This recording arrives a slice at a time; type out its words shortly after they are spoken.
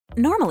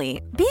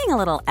Normally, being a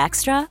little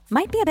extra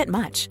might be a bit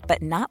much,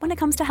 but not when it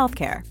comes to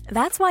healthcare.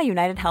 That's why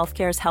United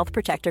Healthcare's Health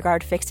Protector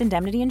Guard fixed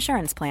indemnity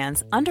insurance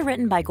plans,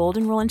 underwritten by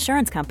Golden Rule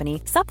Insurance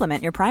Company,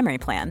 supplement your primary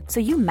plan so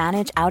you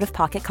manage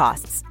out-of-pocket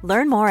costs.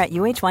 Learn more at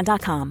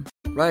uh1.com.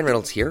 Ryan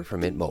Reynolds here from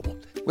Mint Mobile.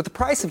 With the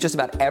price of just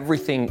about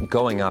everything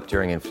going up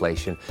during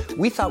inflation,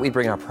 we thought we'd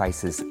bring our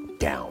prices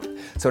down.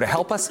 So to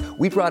help us,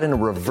 we brought in a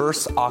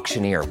reverse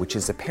auctioneer, which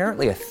is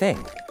apparently a thing.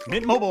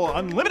 Mint Mobile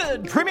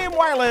Unlimited Premium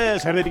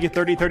Wireless. How to get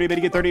 30, 30, bit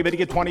to get 30, bit to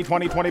get 20,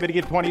 20, 20, bit to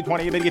get 20,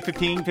 20, bit to get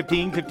 15,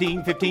 15,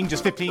 15, 15,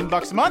 just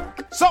 $15 a month?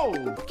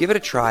 Sold! Give it a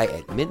try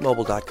at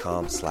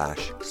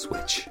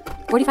mintmobile.com/switch.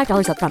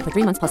 $45 up front for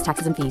 3 months plus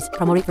taxes and fees.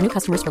 Promo rate for new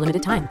customers for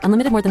limited time.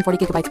 Unlimited more than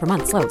 40 gigabytes per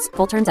month. Slows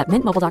full terms at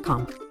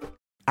mintmobile.com.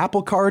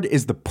 Apple Card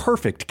is the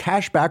perfect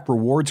cashback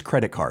rewards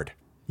credit card.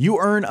 You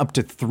earn up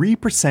to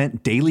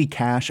 3% daily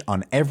cash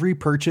on every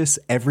purchase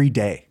every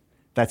day.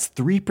 That's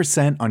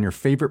 3% on your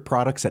favorite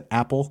products at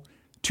Apple,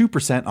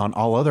 2% on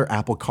all other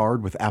Apple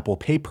Card with Apple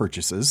Pay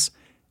purchases,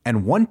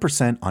 and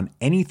 1% on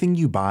anything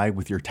you buy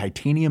with your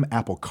titanium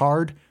Apple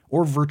Card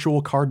or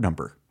virtual card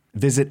number.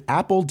 Visit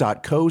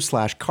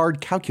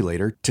apple.co/card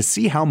calculator to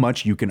see how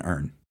much you can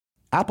earn.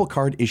 Apple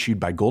Card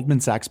issued by Goldman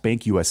Sachs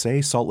Bank USA,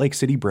 Salt Lake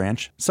City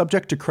branch,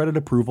 subject to credit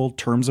approval,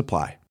 terms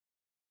apply.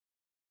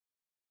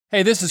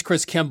 Hey, this is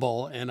Chris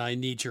Kimball, and I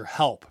need your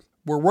help.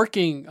 We're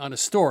working on a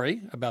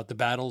story about the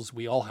battles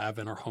we all have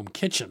in our home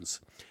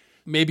kitchens.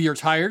 Maybe you're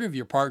tired of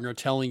your partner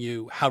telling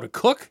you how to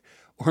cook,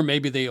 or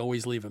maybe they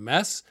always leave a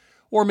mess,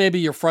 or maybe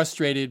you're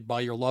frustrated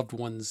by your loved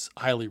one's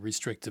highly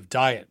restrictive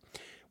diet.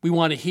 We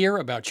want to hear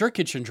about your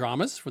kitchen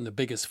dramas, from the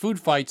biggest food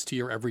fights to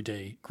your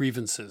everyday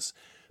grievances.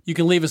 You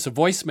can leave us a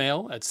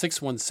voicemail at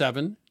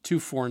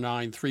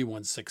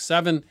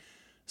 617-249-3167,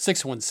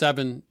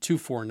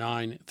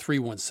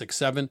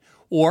 617-249-3167,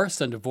 or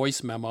send a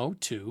voice memo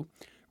to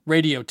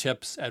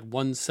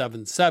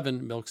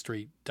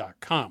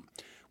radiotips@177milkstreet.com.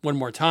 One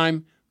more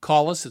time,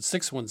 call us at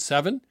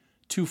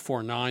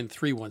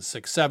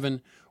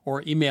 617-249-3167,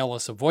 or email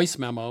us a voice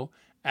memo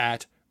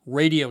at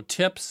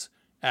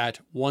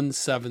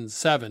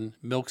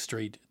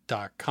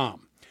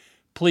radiotips@177milkstreet.com.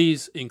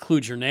 Please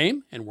include your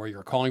name and where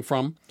you're calling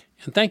from,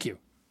 and thank you.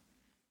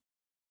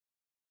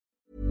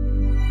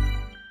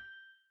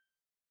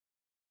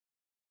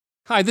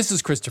 Hi, this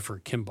is Christopher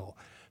Kimball.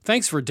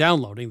 Thanks for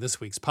downloading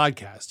this week's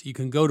podcast. You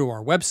can go to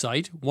our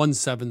website,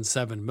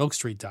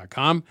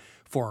 177milkstreet.com,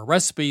 for our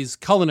recipes,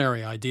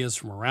 culinary ideas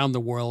from around the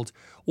world,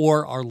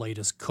 or our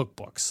latest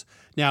cookbooks.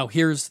 Now,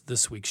 here's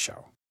this week's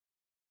show.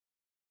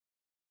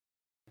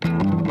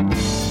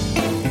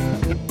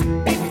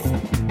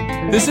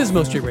 This is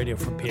Milk Street Radio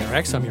from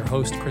PRX. I'm your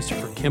host,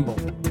 Christopher Kimball.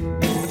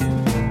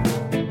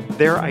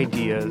 Their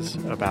ideas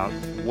about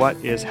what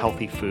is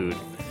healthy food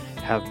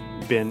have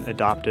been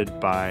adopted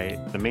by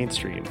the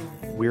mainstream.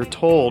 We're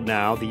told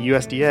now, the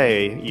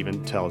USDA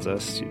even tells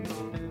us,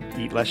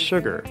 eat less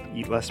sugar,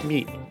 eat less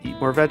meat, eat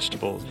more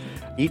vegetables,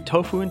 eat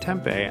tofu and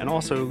tempeh, and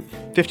also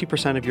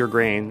 50% of your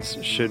grains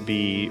should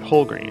be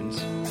whole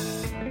grains.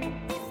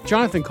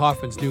 Jonathan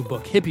Kaufman's new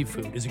book, Hippie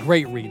Food, is a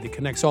great read that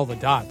connects all the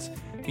dots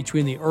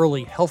between the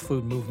early health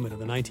food movement of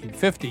the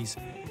 1950s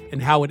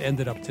and how it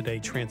ended up today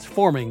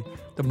transforming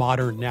the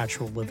modern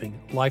natural living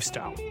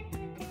lifestyle.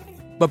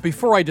 But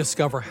before I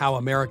discover how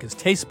America's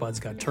taste buds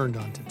got turned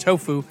on to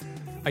tofu,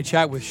 I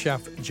chat with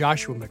Chef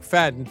Joshua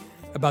McFadden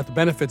about the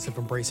benefits of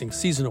embracing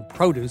seasonal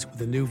produce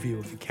with a new view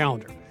of the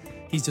calendar.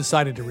 He's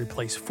decided to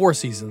replace 4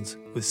 seasons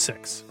with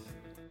 6.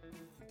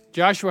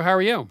 Joshua, how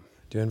are you?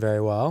 Doing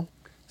very well.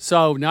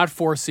 So not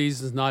 4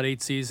 seasons, not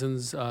 8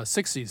 seasons,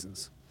 6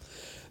 seasons.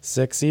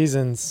 6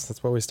 seasons.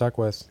 That's what we stuck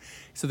with.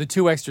 So the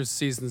 2 extra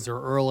seasons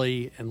are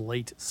early and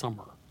late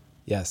summer.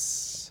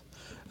 Yes.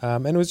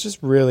 And it was just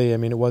really,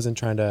 it wasn't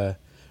trying to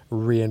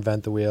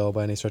reinvent the wheel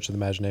by any stretch of the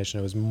imagination.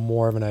 It was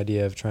more of an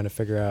idea of trying to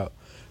figure out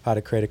how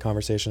to create a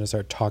conversation and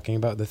start talking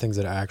about the things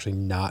that are actually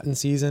not in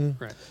season.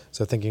 Right.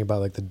 So thinking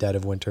about like the dead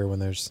of winter when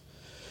there's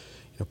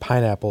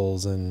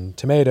pineapples and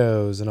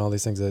tomatoes and all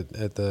these things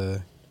at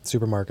the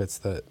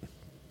supermarkets that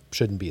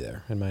shouldn't be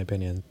there, in my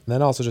opinion. And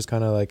then also just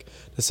kind of like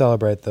to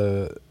celebrate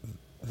the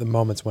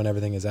moments when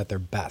everything is at their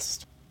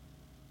best.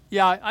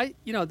 Yeah,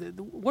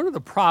 one of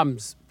the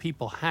problems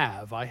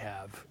I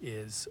have,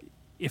 is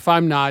if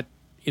I'm not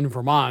in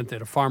Vermont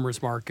at a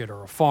farmer's market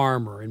or a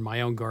farm or in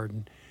my own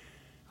garden,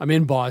 I'm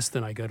in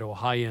Boston, I go to a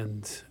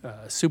high-end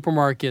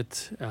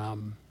supermarket.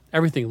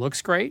 Everything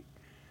looks great,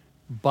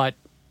 but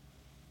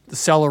the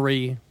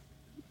celery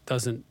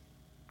doesn't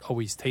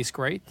always taste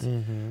great.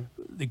 Mm-hmm.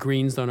 The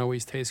greens don't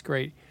always taste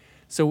great.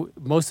 So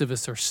most of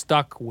us are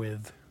stuck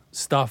with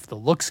stuff that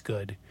looks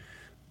good,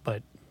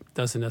 but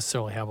doesn't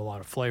necessarily have a lot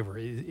of flavor.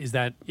 Is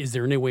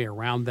there any way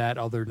around that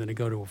other than to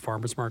go to a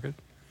farmer's market?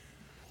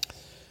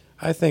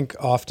 I think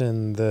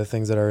often the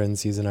things that are in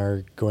season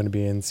are going to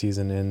be in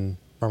season in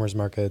farmers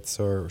markets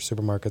or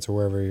supermarkets or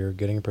wherever you're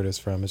getting it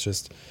produced from. It's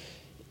just,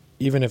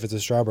 even if it's a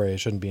strawberry, it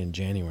shouldn't be in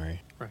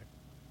January. Right.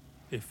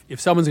 If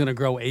someone's going to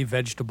grow a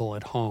vegetable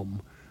at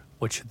home,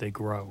 what should they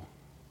grow?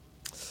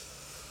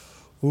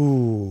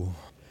 Ooh.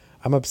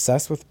 I'm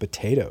obsessed with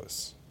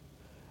potatoes.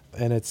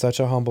 And it's such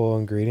a humble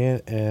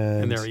ingredient,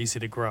 and they're easy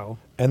to grow.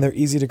 And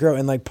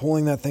like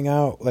pulling that thing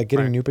out, like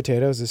getting new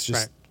potatoes is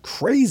just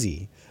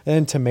crazy.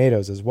 And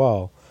tomatoes as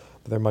well,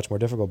 but they're much more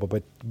difficult.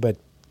 But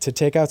to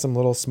take out some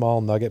little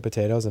small nugget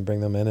potatoes and bring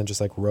them in and just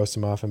like roast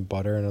them off in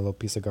butter and a little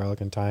piece of garlic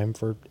and thyme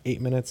for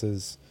 8 minutes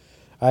is,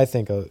 I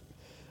think, a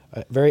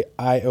very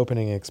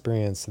eye-opening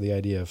experience to the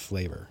idea of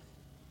flavor.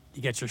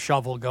 You get your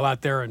shovel, go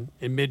out there in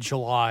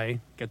mid-July,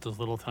 get those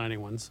little tiny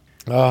ones.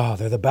 Oh,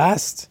 they're the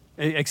best.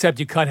 Except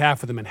you cut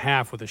half of them in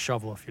half with a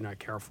shovel if you're not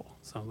careful.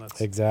 So that's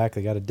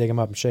exactly. Got to dig them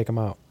up and shake them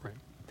out. Right.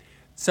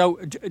 So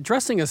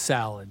dressing a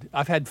salad,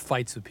 I've had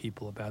fights with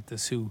people about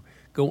this who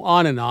go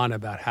on and on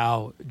about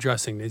how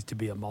dressing needs to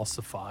be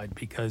emulsified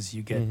because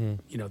you get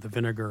the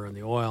vinegar and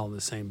the oil in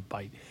the same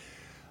bite.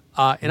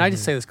 And I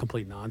just say that's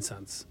complete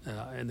nonsense.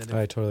 And that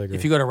I totally agree.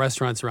 If you go to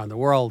restaurants around the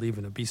world,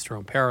 even a bistro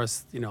in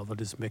Paris, they'll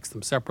just mix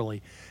them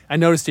separately. I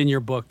noticed in your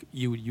book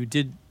you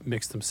did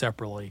mix them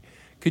separately.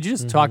 Could you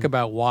just talk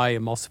about why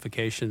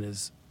emulsification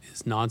is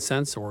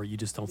nonsense, or you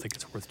just don't think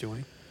it's worth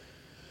doing?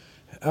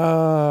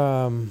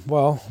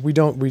 Well,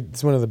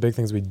 it's one of the big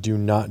things we do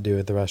not do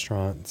at the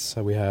restaurants.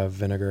 So we have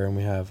vinegar and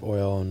we have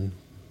oil, and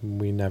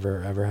we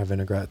never ever have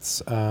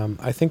vinaigrettes.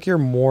 I think you're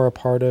more a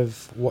part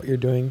of what you're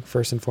doing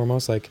first and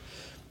foremost. Like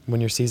when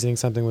you're seasoning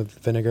something with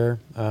vinegar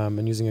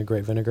and using a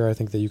great vinegar, I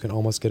think that you can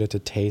almost get it to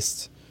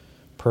taste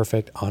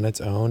perfect on its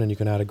own, and you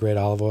can add a great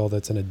olive oil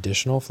that's an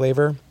additional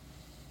flavor.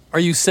 Are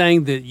you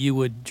saying that you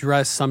would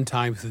dress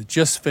sometimes with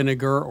just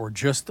vinegar or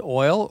just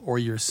oil, or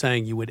you're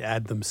saying you would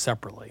add them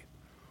separately?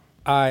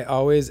 I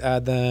always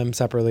add them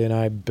separately, and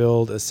I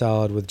build a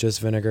salad with just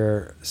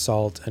vinegar,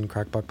 salt, and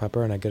cracked black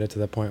pepper, and I get it to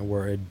the point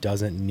where it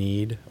doesn't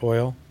need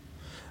oil.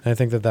 And I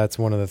think that that's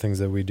one of the things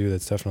that we do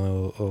that's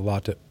definitely a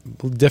lot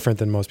different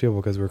than most people,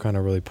 because we're kind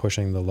of really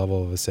pushing the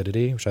level of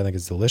acidity, which I think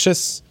is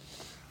delicious.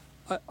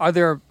 Are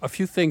there a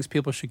few things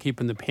people should keep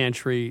in the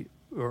pantry,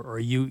 or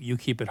you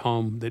keep at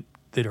home that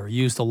are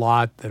used a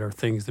lot, that are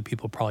things that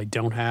people probably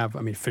don't have?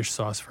 I mean, fish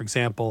sauce, for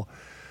example.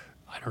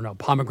 I don't know,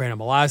 pomegranate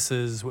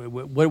molasses.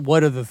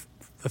 What are the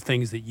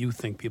things that you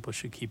think people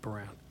should keep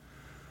around?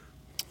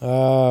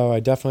 Oh, I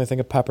definitely think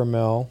of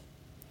peppermill,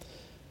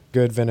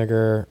 good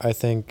vinegar. I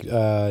think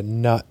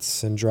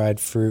nuts and dried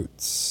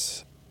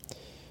fruits,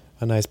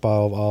 a nice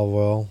bottle of olive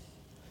oil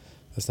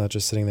that's not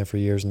just sitting there for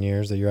years and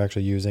years, that you're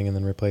actually using and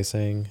then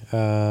replacing.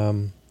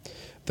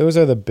 Those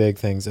are the big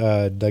things,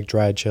 like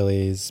dried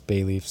chilies,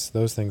 bay leaves.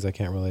 Those things I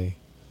can't really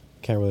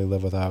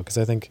live without, because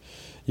I think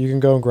you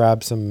can go and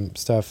grab some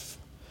stuff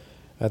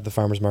at the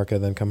farmer's market,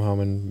 then come home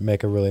and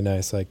make a really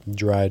nice like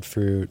dried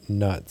fruit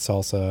nut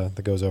salsa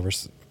that goes over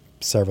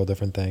several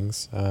different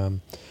things.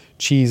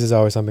 Cheese is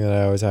always something that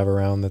I always have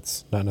around.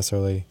 That's not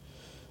necessarily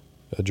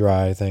a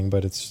dry thing,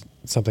 but it's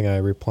something I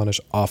replenish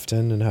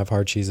often, and have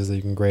hard cheeses that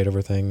you can grate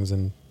over things,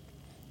 and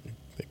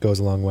it goes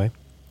a long way.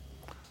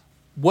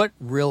 What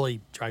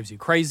really drives you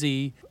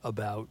crazy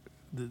about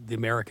the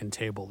American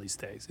table these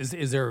days?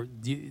 Is there,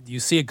 do you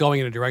see it going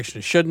in a direction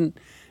it shouldn't?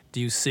 Do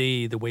you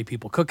see the way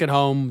people cook at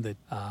home, that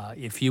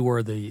if you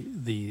were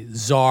the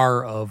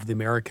czar of the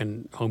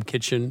American home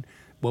kitchen,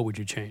 what would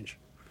you change?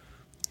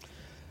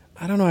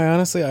 I don't know.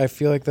 I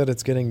feel like that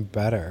it's getting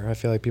better. I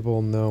feel like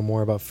people know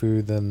more about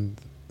food and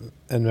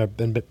have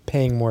been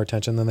paying more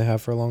attention than they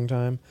have for a long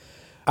time.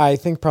 I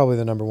think probably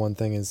the number one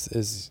thing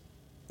is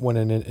when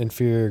an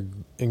inferior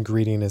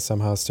ingredient is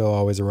somehow still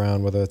always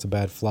around, whether it's a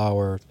bad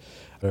flour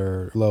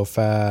or low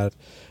fat.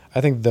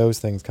 I think those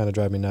things kind of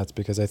drive me nuts,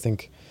 because I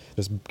think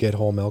just get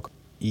whole milk,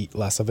 eat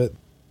less of it.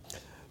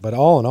 But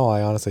all in all,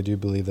 I honestly do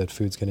believe that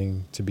food's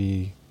getting to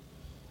be,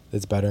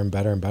 it's better and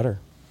better and better.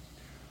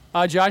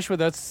 Joshua,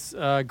 that's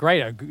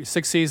great.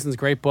 6 Seasons,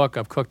 great book.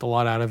 I've cooked a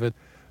lot out of it.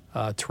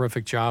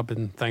 Terrific job,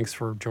 and thanks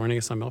for joining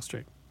us on Milk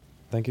Street.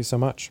 Thank you so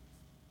much.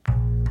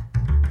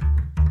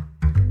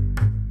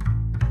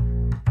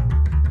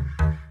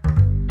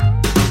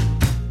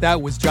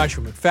 That was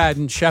Joshua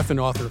McFadden, chef and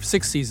author of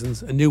 6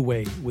 Seasons, A New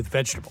Way with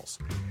Vegetables.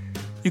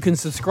 You can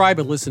subscribe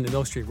and listen to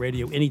Milk Street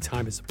Radio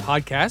anytime as a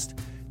podcast.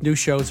 New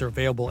shows are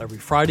available every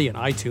Friday on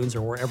iTunes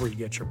or wherever you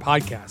get your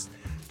podcast.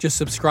 Just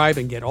subscribe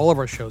and get all of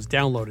our shows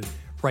downloaded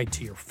right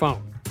to your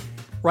phone.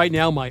 Right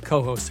now, my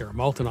co-host Sarah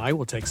Moulton and I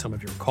will take some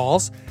of your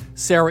calls.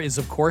 Sarah is,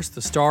 of course,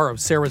 the star of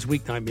Sarah's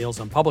Weeknight Meals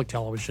on public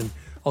television,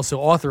 also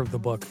author of the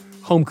book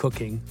Home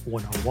Cooking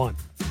 101.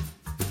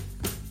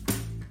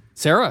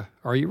 Sarah,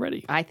 are you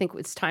ready? I think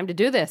it's time to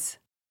do this.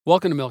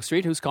 Welcome to Milk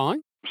Street. Who's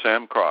calling?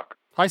 Sam Kroc.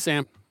 Hi,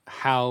 Sam.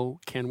 How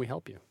can we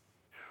help you?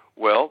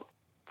 Well,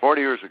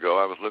 40 years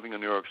ago, I was living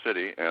in New York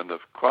City, and the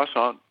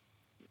croissant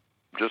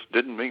just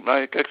didn't meet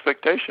my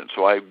expectations.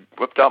 So I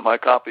whipped out my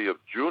copy of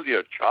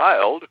Julia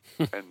Child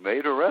and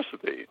made a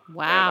recipe.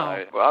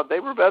 Wow. Well, they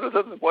were better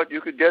than what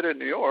you could get in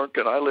New York,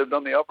 and I lived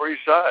on the Upper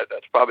East Side.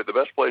 That's probably the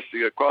best place to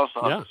get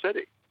croissant in the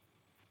city.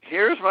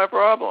 Here's my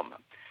problem.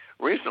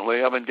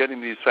 Recently, I've been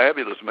getting these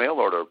fabulous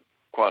mail-order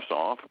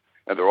croissants,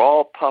 and they're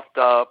all puffed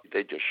up.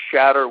 They just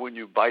shatter when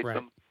you bite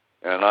them.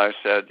 And I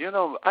said,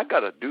 I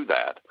got to do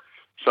that.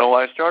 So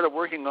I started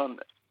working on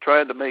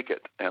tried to make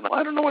it, and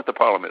I don't know what the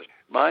problem is.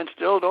 Mine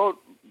still don't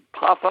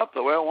pop up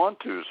the way I want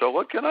to, so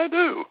what can I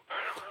do?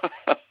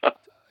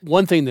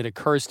 One thing that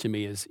occurs to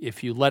me is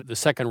if you let the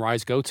second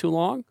rise go too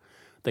long,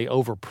 they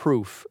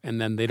overproof,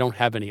 and then they don't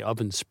have any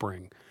oven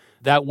spring.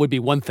 That would be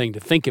one thing to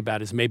think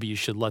about, is maybe you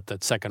should let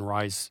that second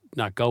rise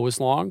not go as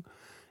long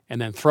and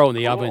then throw in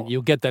the oven.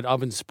 You'll get that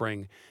oven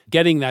spring.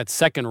 Getting that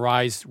second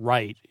rise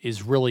right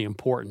is really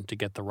important to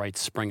get the right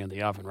spring in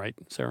the oven, right,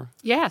 Sarah?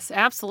 Yes,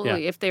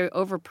 absolutely. Yeah. If they're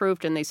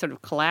overproofed and they sort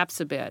of collapse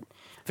a bit.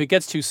 If it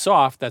gets too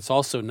soft, that's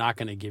also not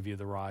going to give you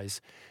the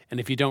rise. And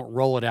if you don't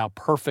roll it out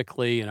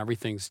perfectly and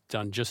everything's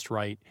done just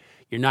right,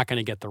 you're not going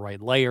to get the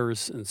right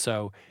layers. And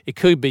so it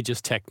could be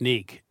just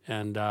technique.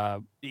 And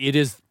it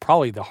is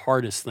probably the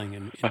hardest thing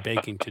in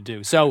baking to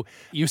do. So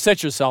you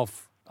set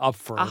yourself up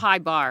for a high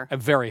bar, a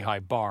very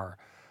high bar.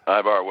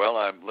 High bar. Well,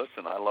 I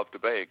love to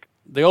bake.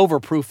 The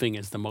overproofing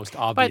is the most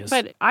obvious.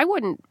 But I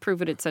wouldn't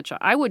proof it at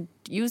I would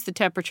use the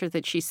temperature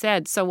that she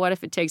said. So what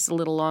if it takes a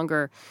little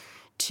longer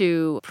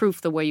to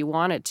proof the way you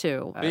want it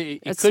to?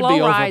 It could be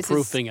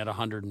overproofing at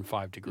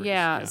 105 degrees.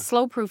 Yeah,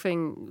 slow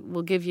proofing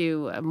will give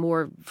you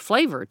more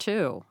flavor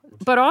too.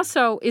 But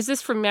also, is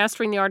this from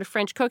Mastering the Art of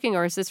French Cooking,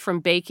 or is this from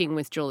Baking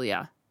with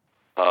Julia?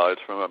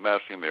 It's from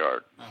Mastering the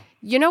Art.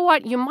 You know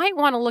what? You might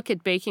want to look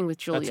at Baking with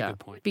Julia. That's a good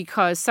point.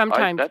 Because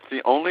sometimes... That's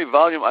the only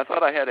volume. I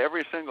thought I had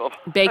every single...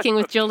 Baking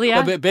with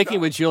Julia? Well, Baking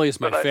with Julia is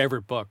my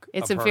favorite book.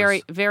 It's a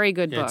very, very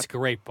good book. It's a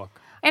great book.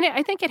 And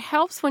I think it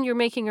helps when you're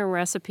making a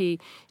recipe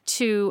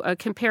to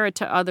compare it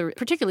to other,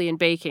 particularly in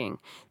baking,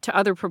 to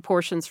other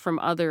proportions from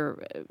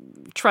other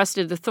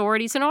trusted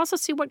authorities, and also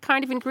see what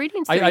kind of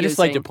ingredients they're using. I just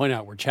like to point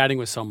out, we're chatting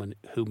with someone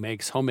who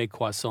makes homemade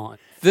croissant.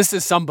 This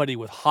is somebody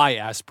with high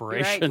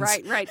aspirations.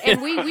 Right.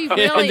 And we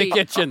really... in the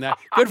kitchen.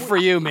 Good for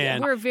you,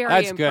 man. We're very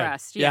That's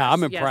impressed. Good. Yes, yeah,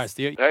 I'm impressed.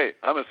 Hey,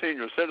 I'm a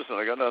senior citizen.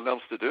 I got nothing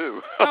else to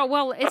do. Oh,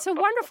 well, it's a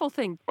wonderful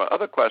thing. My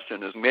other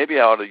question is maybe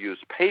I ought to use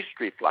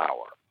pastry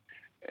flour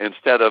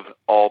instead of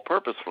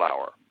all-purpose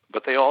flour.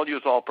 But they all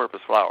use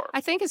all-purpose flour.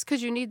 I think it's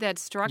because you need that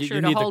structure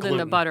you to need hold the in the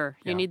gluten. butter.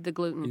 Yeah. You need the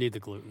gluten. You need the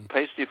gluten.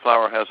 Pastry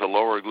flour has a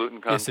lower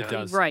gluten content. Yes, it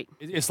does. Right.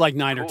 It's like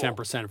 9 or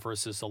 10%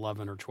 versus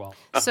 11 or 12.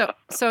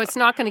 So it's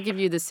not going to give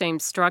you the same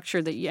structure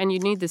and you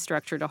need the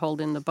structure to hold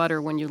in the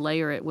butter when you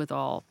layer it with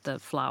all the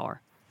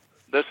flour.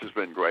 This has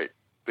been great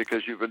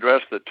because you've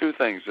addressed the two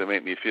things that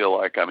make me feel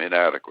like I'm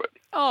inadequate.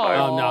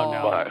 Oh,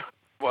 no.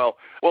 Well,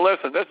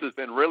 listen, this has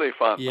been really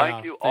fun. Yeah,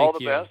 thank you. All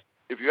the best.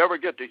 If you ever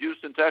get to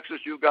Houston,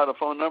 Texas, you've got a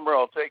phone number.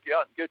 I'll take you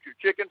out and get your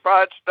chicken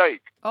fried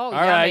steak. Oh, all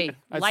yummy.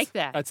 Right. Like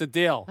that. That's a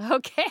deal.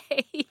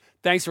 Okay.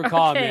 Thanks for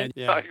calling, Okay. man.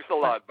 Yeah. Thanks a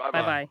lot.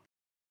 Bye-bye. Bye-bye.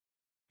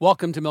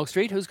 Welcome to Milk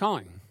Street. Who's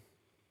calling?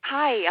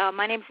 Hi,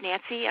 my name's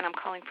Nancy, and I'm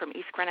calling from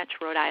East Greenwich,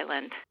 Rhode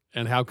Island.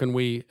 And how can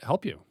we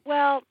help you?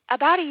 Well,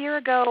 about a year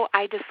ago,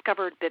 I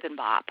discovered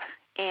bibimbap,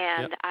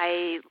 and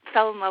I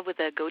fell in love with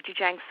the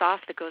gochujang sauce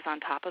that goes on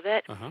top of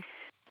it. Uh-huh.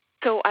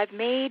 So I've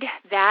made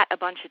that a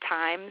bunch of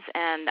times,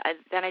 and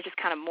then I just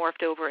kind of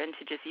morphed over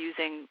into just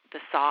using the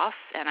sauce,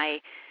 and I'm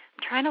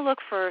trying to look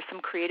for some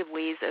creative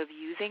ways of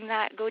using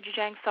that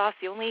gochujang sauce.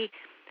 The only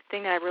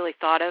thing that I really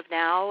thought of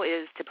now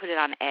is to put it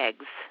on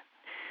eggs.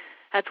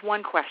 That's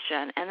one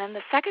question. And then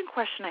the second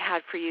question I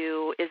had for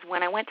you is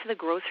when I went to the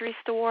grocery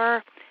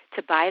store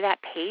to buy that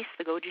paste,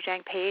 the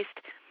gochujang paste,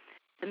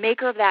 the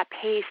maker of that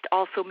paste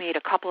also made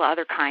a couple of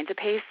other kinds of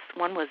pastes.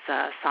 One was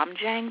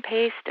samjang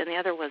paste, and the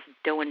other was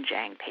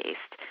doenjang paste.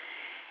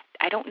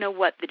 I don't know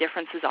what the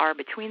differences are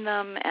between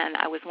them, and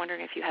I was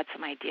wondering if you had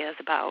some ideas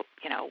about,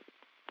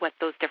 what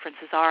those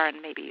differences are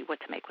and maybe what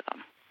to make with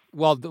them.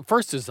 Well, the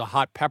first is the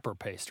hot pepper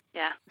paste.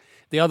 Yeah.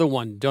 The other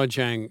one,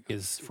 doenjang,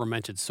 is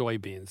fermented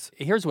soybeans.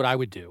 Here's what I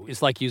would do.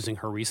 It's like using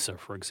harissa,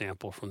 for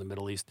example, from the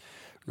Middle East,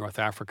 North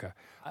Africa.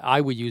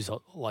 I would use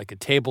like a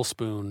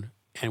tablespoon.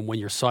 And when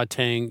you're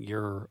sautéing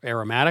your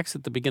aromatics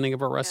at the beginning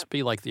of a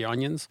recipe, like the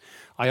onions,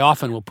 I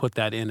often will put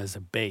that in as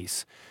a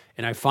base.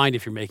 And I find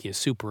if you're making a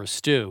soup or a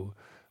stew,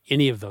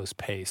 any of those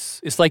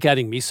pastes, it's like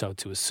adding miso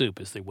to a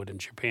soup, as they would in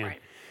Japan.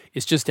 Right.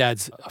 It just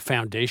adds a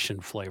foundation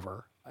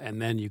flavor,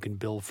 and then you can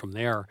build from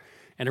there.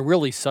 And it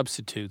really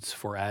substitutes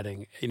for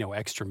adding,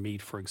 extra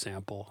meat, for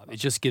example. It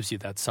just gives you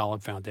that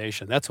solid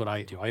foundation. That's what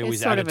I do. I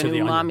always add it to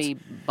the onions. It's sort of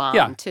an umami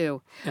bomb,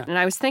 too. Yeah. And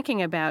I was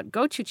thinking about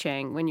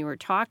gochujang when you were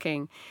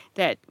talking,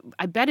 that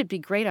I bet it'd be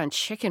great on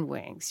chicken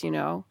wings,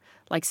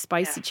 like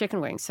spicy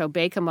chicken wings. So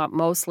bake them up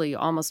mostly,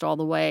 almost all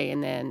the way,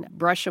 and then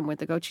brush them with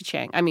the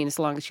gochujang. I mean, as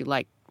long as you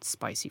like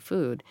spicy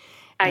food.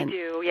 I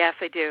do. Yes,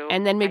 I do.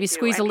 And then maybe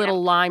squeeze a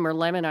little lime or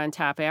lemon on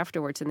top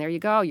afterwards, and there you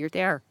go. You're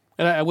there.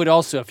 And I would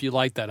also, if you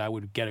like that, I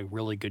would get a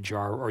really good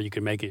jar, or you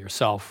can make it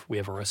yourself. We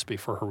have a recipe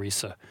for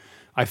harissa.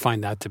 I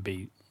find that to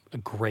be a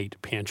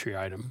great pantry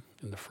item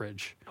in the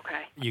fridge.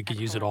 Okay. You could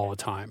use it all the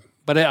time.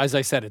 But as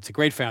I said, it's a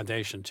great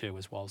foundation, too,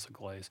 as well as the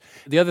glaze.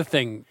 The other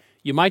thing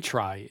you might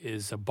try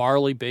is a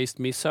barley-based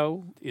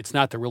miso. It's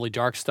not the really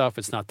dark stuff.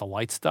 It's not the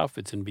light stuff.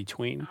 It's in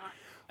between. Uh-huh.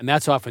 And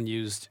that's often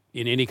used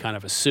in any kind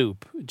of a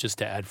soup just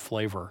to add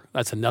flavor.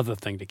 That's another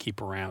thing to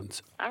keep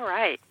around. All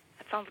right.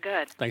 Sounds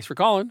good. Thanks for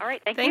calling. All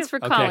right. Thanks you. for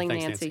calling,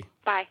 thanks, Nancy.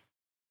 Bye.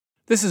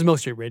 This is Milk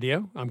Street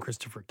Radio. I'm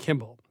Christopher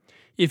Kimball.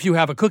 If you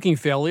have a cooking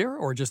failure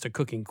or just a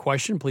cooking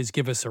question, please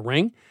give us a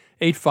ring,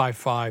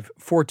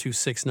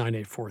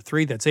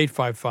 855-426-9843. That's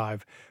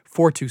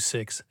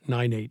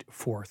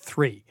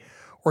 855-426-9843.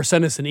 Or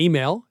send us an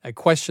email at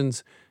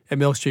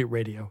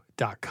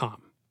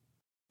questions@milkstreetradio.com.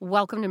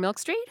 Welcome to Milk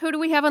Street. Who do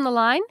we have on the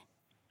line?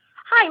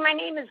 Hi, my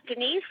name is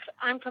Denise.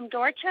 I'm from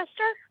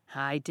Dorchester.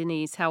 Hi,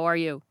 Denise. How are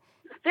you?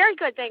 Very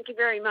good, thank you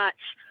very much.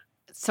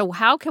 So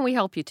how can we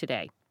help you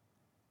today?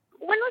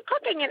 When we're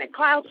cooking and it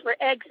calls for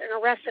eggs in a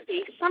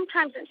recipe,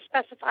 sometimes it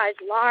specifies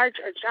large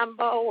or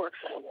jumbo, or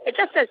it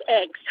just says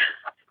eggs.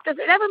 Does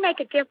it ever make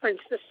a difference,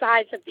 the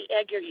size of the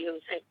egg you're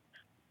using?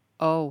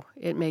 Oh,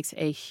 it makes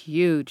a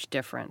huge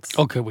difference.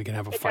 Okay, we can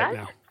have a fight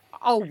now.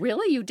 Oh,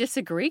 really? You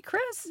disagree,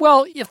 Chris?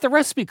 Well, if the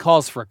recipe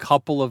calls for a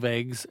couple of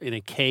eggs in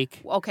a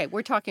cake. Okay,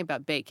 we're talking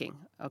about baking.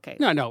 Okay.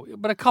 No,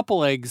 but a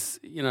couple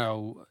eggs,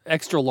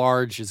 extra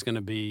large is going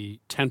to be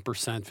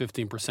 10%,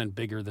 15%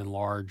 bigger than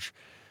large.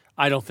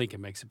 I don't think it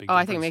makes a big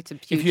difference. I think it makes a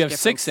huge difference. If you have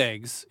difference. 6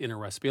 eggs in a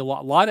recipe, a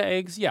lot of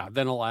eggs, yeah,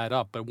 then it'll add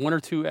up. But 1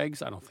 or 2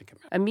 eggs, I don't think it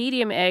matters. A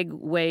medium egg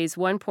weighs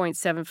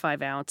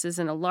 1.75 ounces,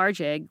 and a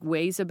large egg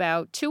weighs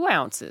about 2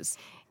 ounces.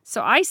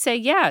 So I say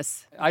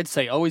yes. I'd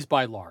say always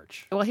buy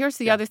large. Well, here's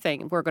the other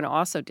thing we're going to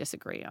also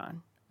disagree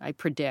on, I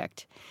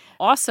predict.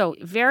 Also,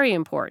 very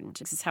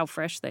important is how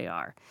fresh they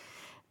are,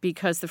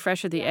 because the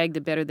fresher the egg,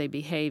 the better they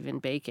behave in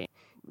baking.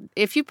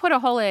 If you put a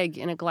whole egg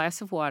in a glass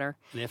of water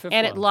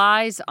and it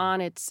lies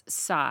on its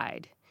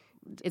side,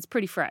 it's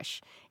pretty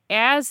fresh.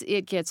 As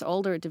it gets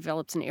older, it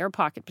develops an air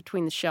pocket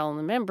between the shell and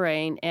the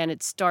membrane, and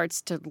it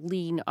starts to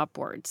lean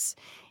upwards.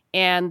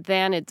 And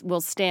then it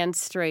will stand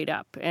straight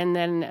up. And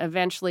then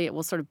eventually it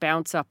will sort of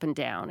bounce up and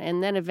down.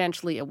 And then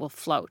eventually it will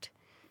float,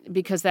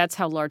 because that's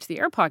how large the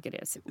air pocket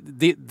is.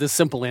 The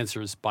simple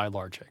answer is buy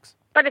large eggs.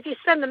 But if you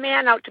send the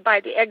man out to buy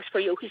the eggs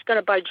for you, he's going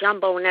to buy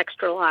jumbo and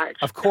extra large.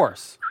 Of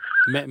course.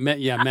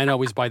 Men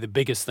always buy the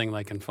biggest thing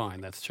they can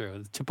find. That's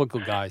true. The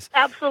typical guys.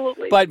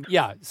 Absolutely. But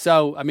yeah,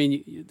 so, I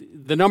mean,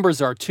 the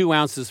numbers are 2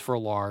 ounces for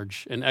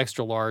large, and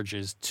extra large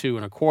is 2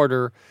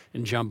 1/4,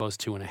 and jumbo's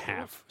 2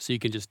 1/2. So you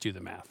can just do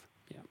the math.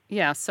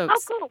 Yeah, so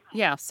cool.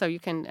 Yeah, so you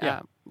can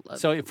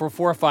so for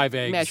 4 or 5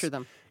 eggs, measure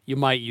them. You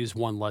might use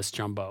 1 less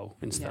jumbo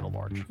instead of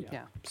large.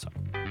 Yeah. So.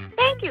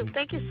 Thank you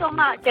so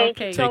much.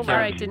 Thank you so much. All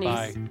right,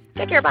 Denise. Bye.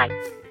 Take care. Bye.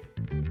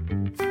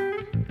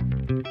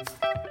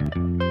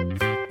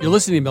 You're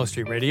listening to Milk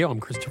Street Radio. I'm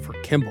Christopher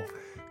Kimball.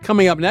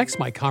 Coming up next,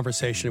 my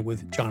conversation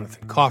with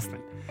Jonathan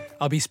Kaufman.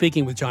 I'll be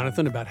speaking with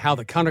Jonathan about how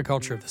the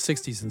counterculture of the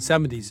 60s and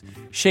 70s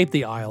shaped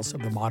the aisles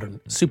of the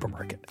modern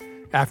supermarket.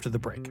 After the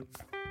break.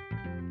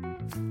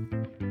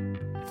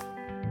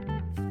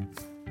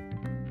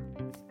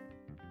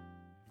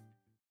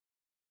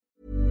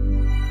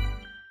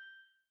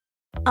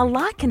 A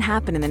lot can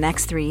happen in the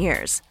next 3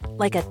 years.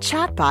 Like a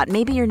chatbot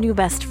may be your new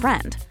best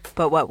friend.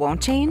 But what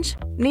won't change?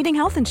 Needing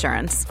health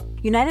insurance.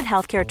 United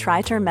Healthcare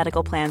Tri-Term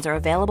Medical Plans are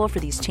available for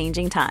these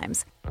changing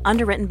times.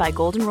 Underwritten by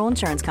Golden Rule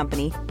Insurance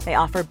Company, they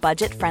offer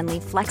budget-friendly,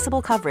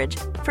 flexible coverage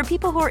for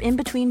people who are in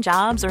between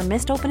jobs or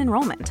missed open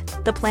enrollment.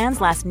 The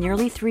plans last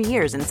nearly 3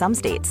 years in some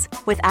states,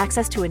 with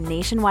access to a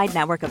nationwide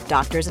network of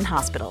doctors and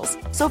hospitals.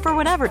 So for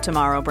whatever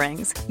tomorrow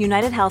brings,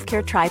 United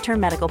Healthcare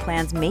Tri-Term Medical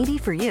Plans may be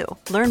for you.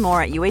 Learn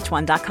more at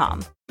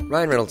uh1.com.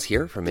 Ryan Reynolds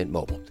here from Mint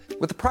Mobile.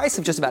 With the price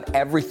of just about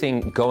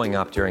everything going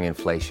up during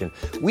inflation,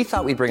 we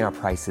thought we'd bring our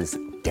prices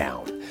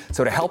down.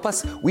 So to help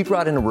us, we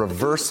brought in a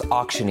reverse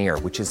auctioneer,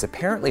 which is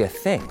apparently a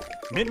thing.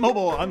 Mint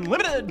Mobile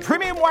Unlimited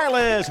Premium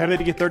Wireless. How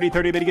to get 30,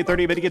 30, bit to get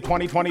 30, bit to get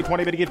 20, 20,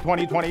 20, bit to get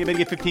 20, 20, bit to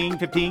get 15,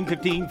 15,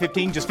 15,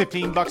 15, just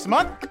 $15 a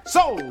month?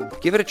 Sold!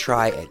 Give it a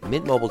try at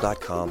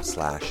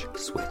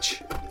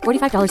mintmobile.com/switch.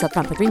 $45 up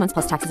front for 3 months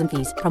plus taxes and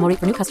fees. Promo rate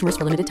for new customers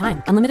for limited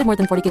time. Unlimited more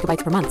than 40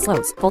 gigabytes per month.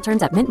 Slows full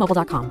terms at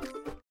mintmobile.com.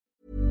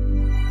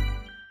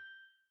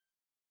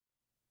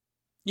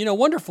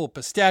 Wonderful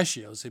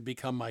pistachios have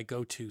become my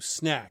go-to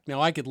snack.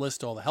 Now, I could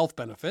list all the health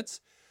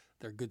benefits.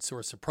 They're a good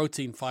source of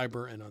protein,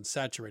 fiber, and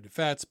unsaturated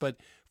fats. But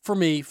for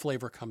me,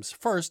 flavor comes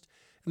first,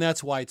 and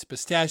that's why it's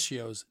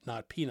pistachios,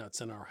 not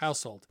peanuts, in our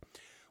household.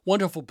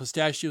 Wonderful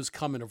pistachios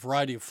come in a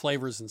variety of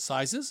flavors and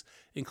sizes,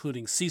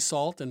 including sea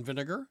salt and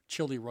vinegar,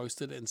 chili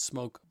roasted, and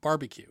smoke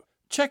barbecue.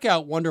 Check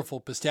out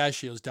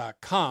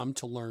wonderfulpistachios.com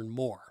to learn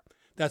more.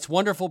 That's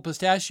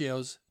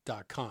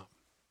wonderfulpistachios.com.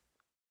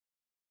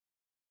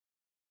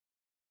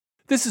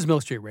 This is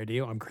Milk Street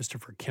Radio. I'm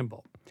Christopher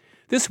Kimball.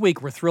 This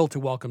week, we're thrilled to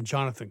welcome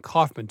Jonathan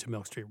Kaufman to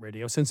Milk Street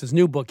Radio, since his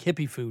new book,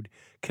 Hippie Food,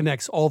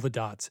 connects all the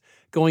dots,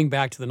 going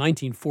back to the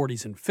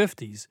 1940s and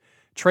 50s,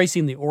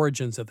 tracing the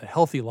origins of the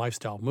healthy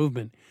lifestyle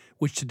movement,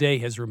 which today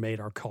has remade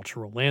our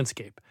cultural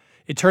landscape.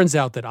 It turns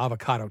out that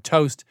avocado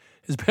toast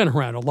has been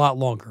around a lot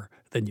longer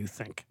than you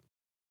think.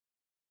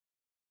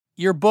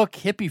 Your book,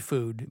 Hippie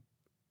Food,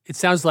 it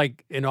sounds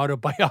like an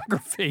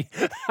autobiography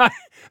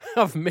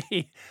of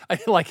me.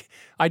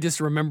 I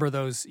just remember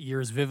those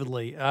years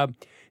vividly.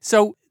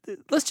 So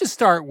let's just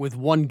start with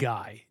one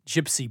guy,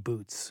 Gypsy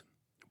Boots,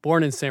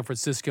 born in San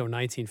Francisco in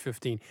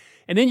 1915.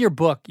 And in your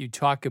book, you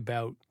talk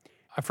about,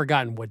 I've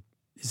forgotten what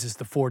is this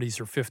the 40s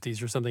or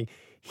 50s or something?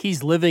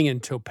 He's living in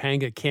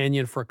Topanga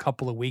Canyon for a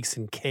couple of weeks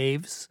in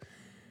caves.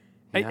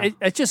 Yeah.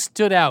 It just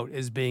stood out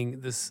as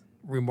being this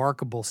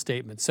remarkable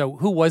statement. So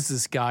who was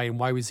this guy and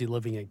why was he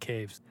living in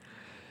caves?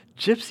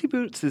 Gypsy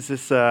Boots is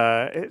this,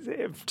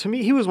 to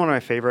me, he was one of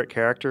my favorite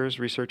characters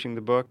researching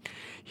the book.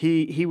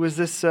 He was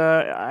this,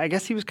 I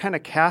guess he was kind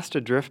of cast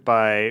adrift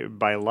by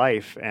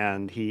life,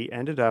 and he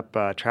ended up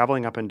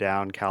traveling up and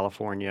down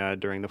California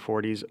during the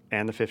 40s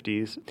and the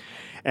 50s.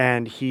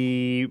 And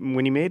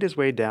when he made his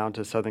way down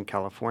to Southern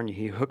California,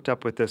 he hooked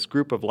up with this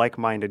group of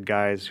like-minded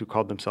guys who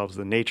called themselves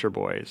the Nature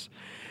Boys.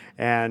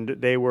 And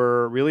they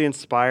were really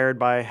inspired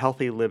by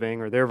healthy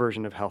living, or their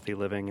version of healthy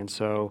living. And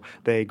so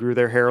they grew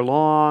their hair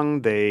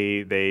long.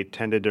 They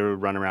tended to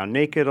run around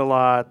naked a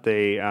lot.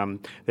 They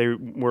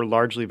were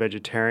largely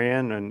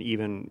vegetarian and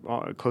even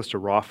close to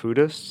raw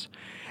foodists.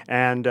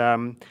 And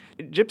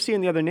Gypsy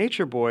and the other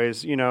Nature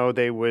Boys,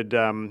 they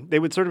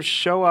would sort of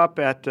show up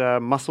at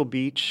Muscle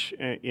Beach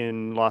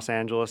in Los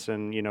Angeles,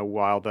 and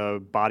while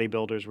the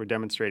bodybuilders were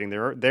demonstrating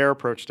their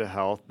approach to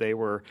health, they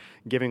were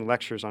giving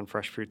lectures on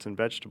fresh fruits and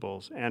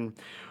vegetables. And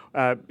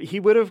he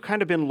would have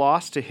kind of been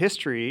lost to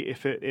history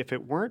if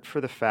it weren't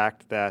for the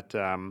fact that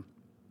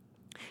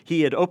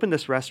he had opened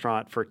this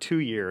restaurant for 2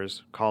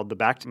 years called the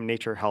Back to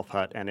Nature Health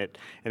Hut, and it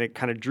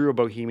kind of drew a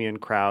bohemian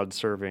crowd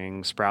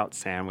serving sprout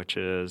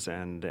sandwiches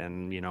and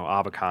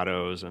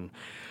avocados and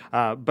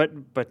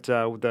but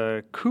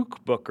the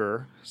kook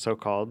booker,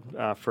 so-called,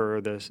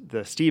 for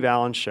the Steve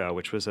Allen Show,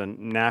 which was a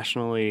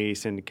nationally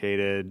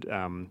syndicated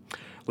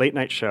late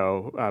night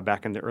show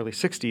back in the early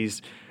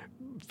 60s,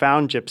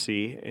 found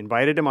Gypsy,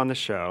 invited him on the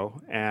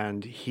show,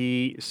 and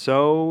he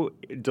so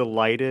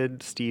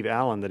delighted Steve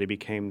Allen that he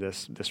became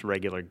this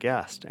regular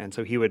guest. And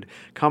so he would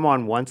come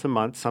on once a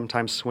month,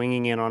 sometimes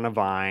swinging in on a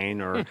vine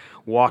or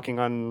walking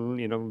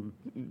on,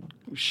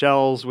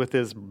 shells with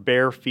his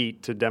bare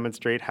feet to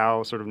demonstrate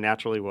how sort of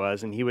natural he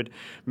was. And he would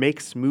make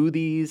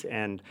smoothies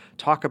and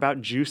talk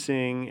about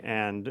juicing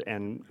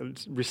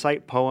and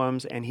recite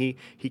poems, and he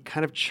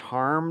kind of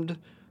charmed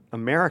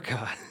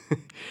America.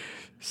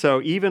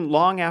 So even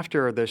long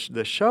after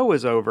the show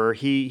was over,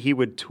 he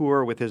would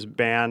tour with his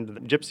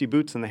band, Gypsy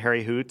Boots and the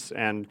Hairy Hoots,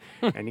 and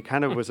he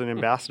kind of was an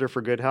ambassador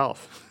for good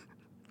health.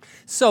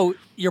 So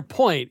your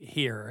point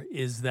here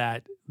is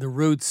that the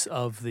roots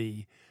of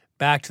the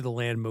Back to the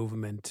Land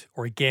movement,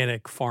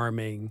 organic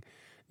farming,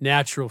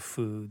 natural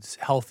foods,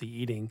 healthy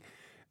eating,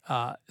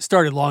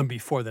 started long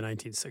before the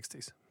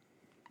 1960s.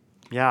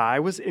 Yeah, I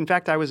was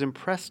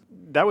impressed.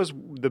 That was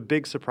the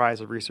big surprise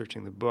of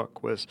researching the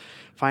book, was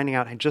finding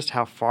out just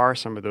how far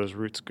some of those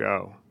roots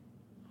go.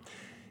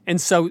 And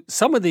so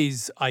some of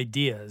these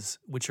ideas,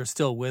 which are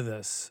still with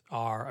us,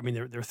 are,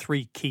 there are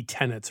three key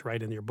tenets,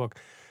 right, in your book.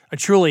 A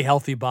truly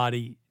healthy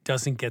body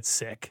doesn't get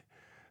sick.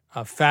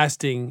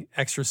 Fasting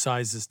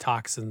exercises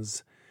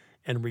toxins,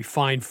 and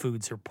refined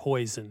foods are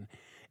poison.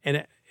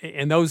 And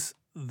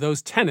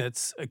those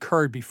tenets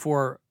occurred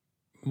before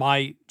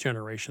my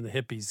generation, the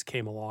hippies,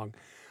 came along.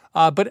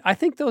 But I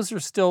think those are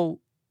still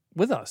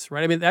with us,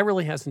 right? That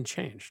really hasn't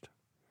changed.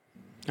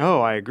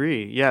 Oh, I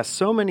agree. Yeah,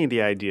 so many of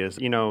the ideas,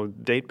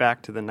 date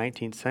back to the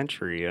 19th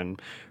century.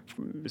 And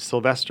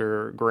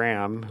Sylvester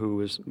Graham, who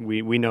was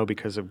we know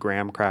because of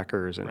graham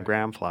crackers and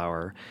graham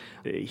flour,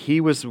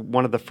 he was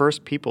one of the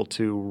first people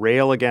to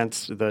rail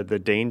against the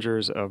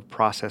dangers of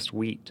processed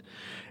wheat,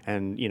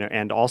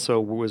 and also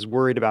was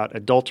worried about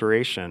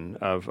adulteration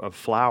of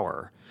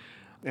flour.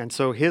 And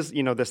so his,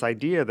 this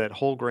idea that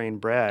whole grain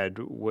bread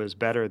was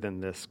better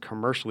than this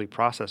commercially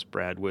processed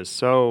bread was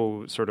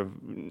so sort of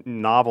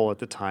novel at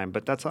the time.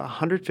 But that's a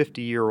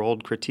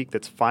 150-year-old critique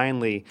that's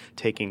finally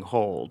taking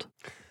hold.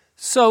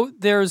 So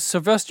there's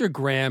Sylvester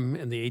Graham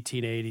in the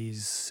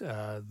 1880s.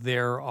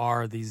 There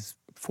are these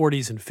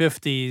 40s and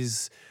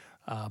 50s,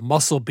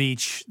 Muscle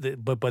Beach,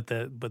 but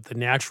the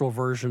natural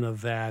version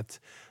of that.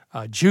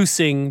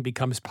 Juicing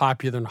becomes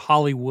popular in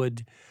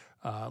Hollywood.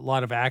 A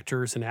lot of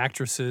actors and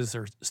actresses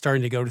are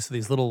starting to go to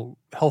these little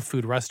health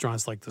food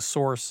restaurants like The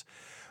Source.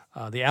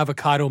 The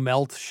avocado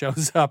melt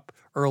shows up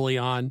early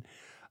on.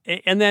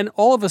 And then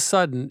all of a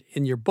sudden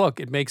in your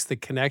book, it makes the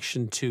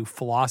connection to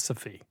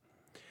philosophy.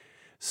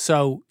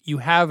 So you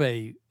have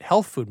a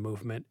health food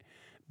movement,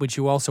 but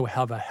you also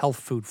have a health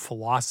food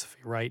philosophy,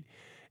 right?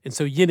 And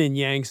so yin and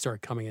yang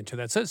start coming into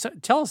that. So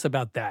tell us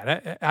about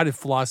that. How did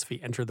philosophy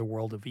enter the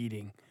world of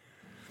eating?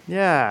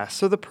 Yeah,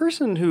 so the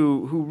person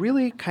who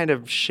really kind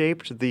of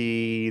shaped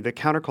the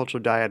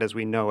counterculture diet as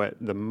we know it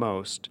the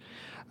most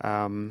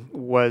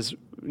was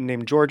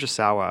named George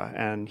Osawa,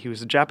 and he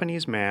was a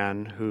Japanese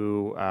man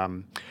who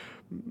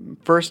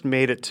first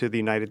made it to the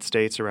United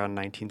States around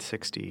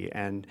 1960,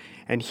 and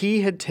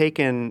he had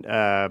taken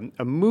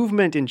a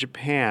movement in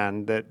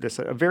Japan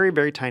a very,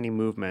 very tiny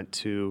movement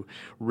to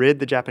rid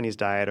the Japanese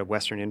diet of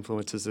Western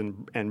influences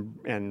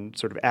and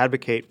sort of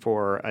advocate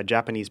for a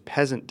Japanese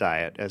peasant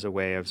diet as a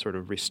way of sort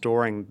of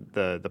restoring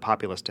the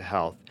populace to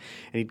health.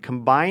 And he'd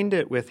combined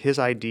it with his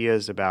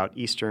ideas about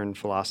Eastern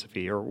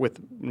philosophy, or with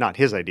not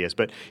his ideas,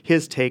 but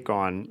his take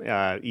on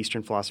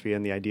Eastern philosophy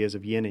and the ideas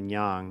of yin and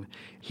yang.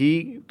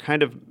 He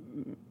kind of,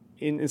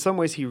 in some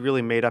ways, he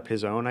really made up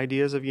his own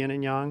ideas of yin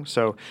and yang.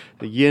 So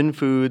the yin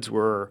foods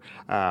were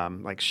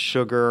like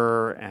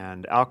sugar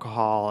and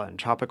alcohol and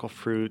tropical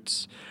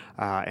fruits,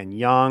 and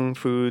yang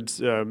foods,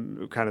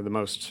 kind of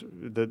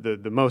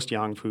the most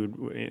yang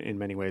food in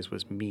many ways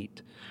was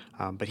meat.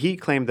 But he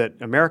claimed that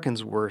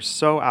Americans were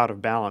so out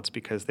of balance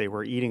because they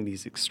were eating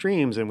these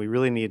extremes, and we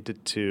really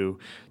needed to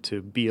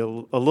be a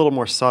little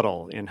more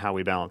subtle in how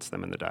we balance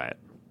them in the diet.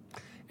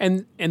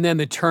 And then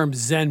the term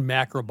Zen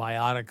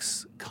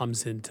macrobiotics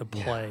comes into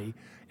play.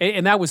 Yeah.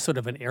 And that was sort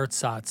of an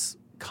ersatz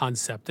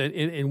concept.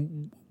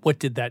 And what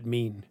did that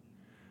mean?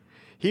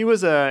 He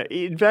was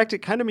in fact, it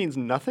kind of means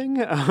nothing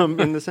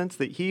in the sense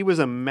that he was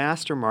a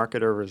master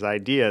marketer of his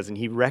ideas, and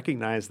he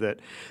recognized that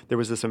there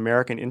was this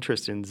American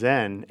interest in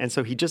Zen, and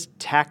so he just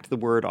tacked the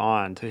word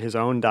on to his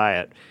own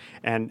diet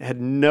and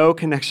had no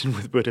connection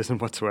with Buddhism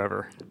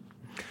whatsoever.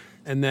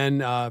 And then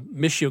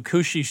Michio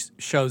Kushi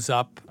shows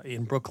up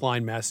in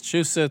Brookline,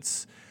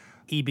 Massachusetts.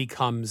 He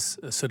becomes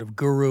a sort of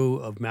guru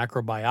of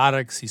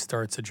macrobiotics. He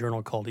starts a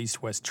journal called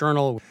East West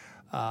Journal.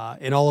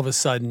 And all of a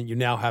sudden, you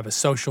now have a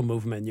social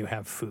movement, you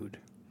have food.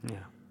 Yeah.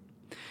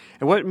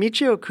 And what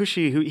Michio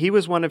Kushi, he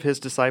was one of his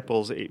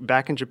disciples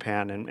back in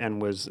Japan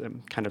and was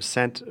kind of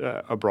sent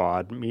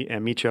abroad,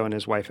 Michio and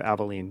his wife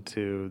Aveline,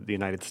 to the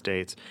United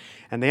States.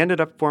 And they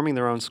ended up forming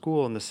their own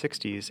school in the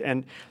 60s.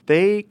 And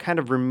they kind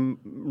of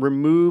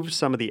removed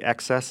some of the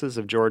excesses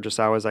of George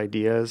Osawa's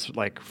ideas,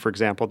 like, for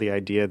example, the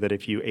idea that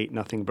if you ate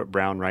nothing but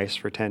brown rice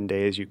for 10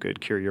 days, you could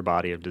cure your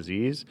body of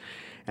disease.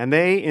 And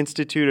they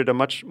instituted a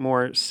much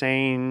more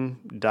sane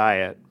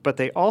diet, but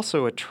they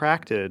also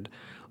attracted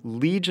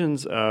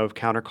legions of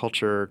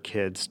counterculture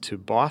kids to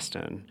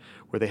Boston,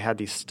 where they had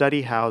these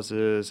study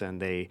houses,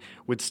 and they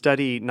would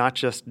study not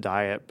just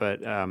diet, but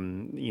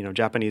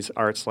Japanese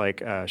arts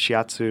like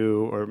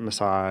shiatsu or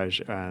massage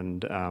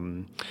and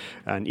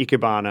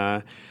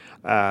ikebana.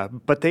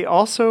 But they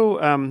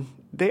also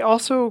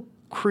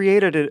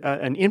created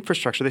an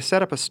infrastructure. They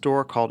set up a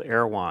store called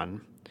Erewhon,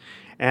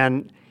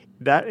 and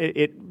that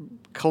it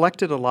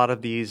collected a lot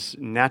of these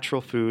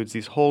natural foods,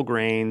 these whole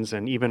grains,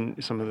 and even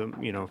some of them,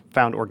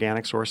 found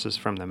organic sources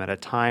from them at a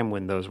time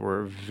when those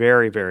were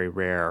very, very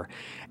rare.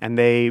 And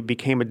they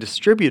became a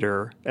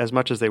distributor as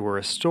much as they were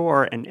a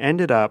store, and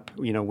ended up,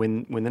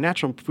 when the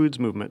natural foods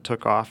movement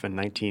took off in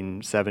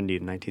 1970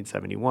 to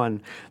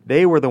 1971,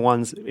 they were the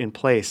ones in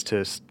place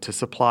to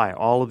supply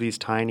all of these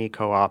tiny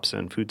co-ops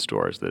and food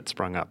stores that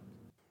sprung up.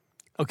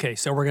 Okay,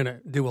 so we're going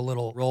to do a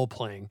little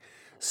role-playing.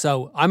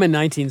 So I'm a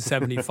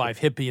 1975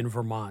 hippie in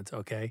Vermont,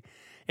 okay?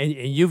 And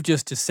you've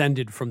just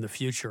descended from the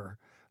future.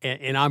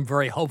 And I'm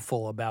very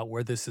hopeful about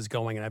where this is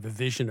going, and I have a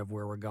vision of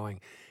where we're going.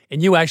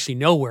 And you actually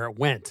know where it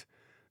went.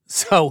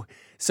 So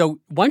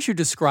why don't you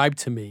describe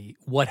to me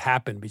what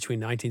happened between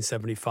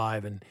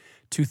 1975 and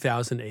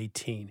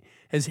 2018?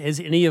 Has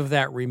any of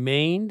that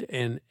remained,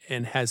 and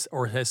has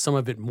some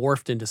of it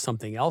morphed into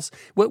something else?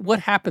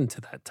 What happened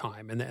to that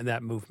time and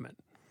that movement?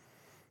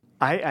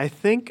 I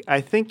think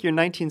your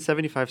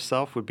 1975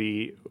 self would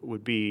be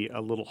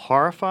a little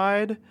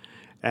horrified,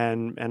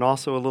 and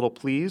also a little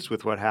pleased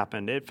with what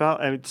happened. It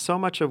felt so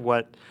much of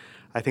what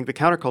I think the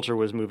counterculture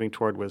was moving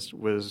toward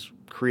was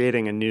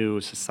creating a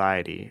new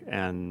society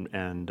and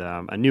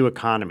a new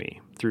economy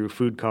through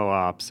food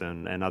co-ops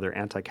and other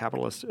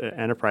anti-capitalist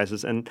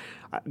enterprises, and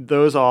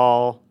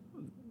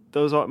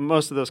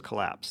most of those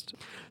collapsed.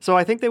 So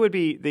I think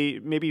they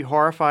may be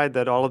horrified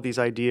that all of these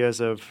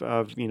ideas of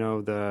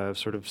the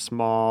sort of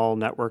small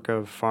network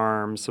of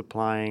farms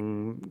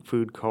supplying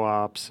food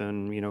co-ops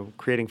and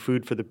creating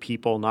food for the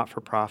people, not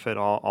for profit,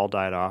 all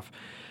died off.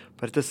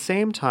 But at the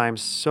same time,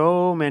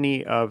 so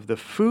many of the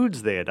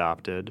foods they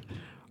adopted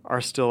are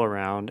still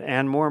around,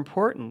 and more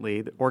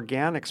importantly,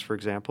 organics, for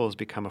example, has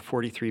become a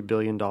 $43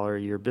 billion a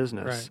year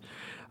business. Right.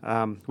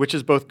 Which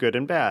is both good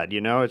and bad.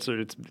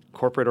 It's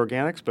corporate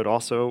organics, but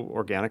also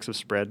organics have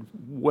spread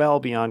well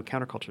beyond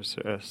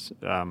counterculture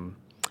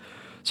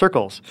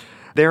circles.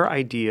 Their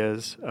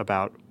ideas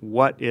about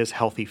what is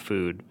healthy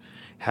food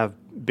have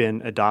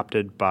been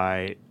adopted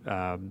by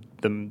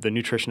the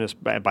nutritionists,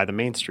 by the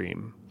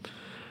mainstream.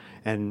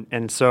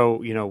 And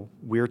so,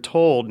 we're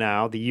told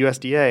now, the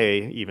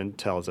USDA even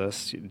tells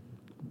us,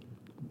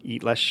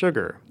 eat less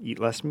sugar, eat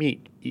less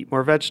meat, eat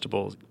more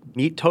vegetables,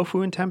 eat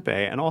tofu and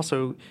tempeh, and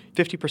also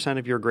 50%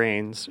 of your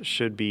grains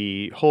should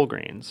be whole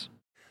grains.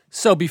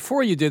 So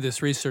before you did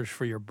this research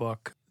for your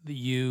book,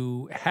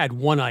 you had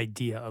one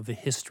idea of the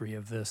history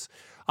of this.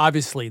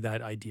 Obviously,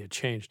 that idea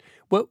changed.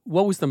 What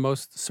was the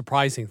most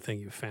surprising thing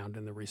you found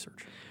in the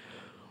research?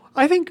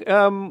 I think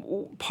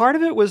part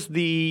of it was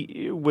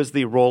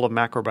the role of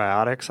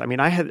macrobiotics. I mean,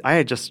 I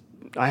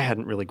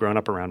hadn't really grown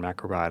up around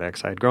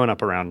macrobiotics. I had grown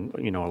up around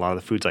a lot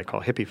of the foods I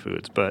call hippie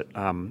foods, but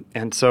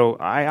and so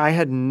I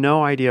had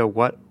no idea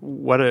what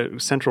a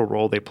central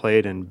role they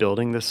played in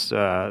building this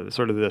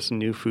sort of this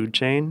new food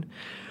chain.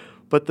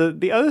 But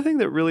the other thing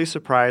that really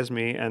surprised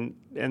me, and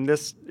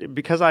this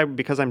because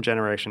I'm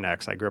Generation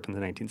X, I grew up in the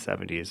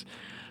 1970s.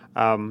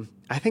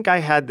 I think I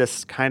had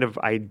this kind of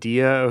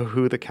idea of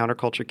who the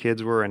counterculture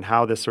kids were and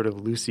how this sort of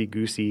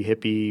loosey-goosey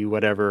hippie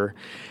whatever,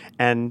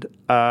 and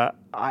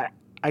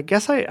I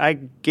guess I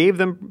gave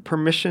them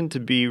permission to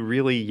be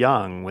really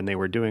young when they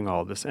were doing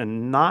all this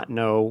and not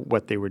know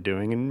what they were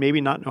doing and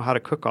maybe not know how to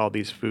cook all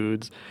these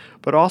foods,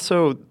 but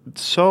also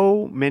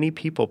so many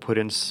people put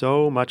in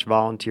so much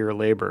volunteer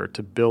labor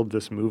to build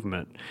this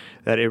movement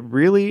that it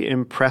really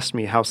impressed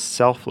me how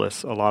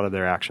selfless a lot of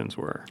their actions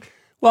were.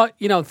 Well,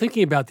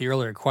 thinking about the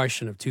earlier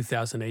question of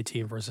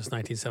 2018 versus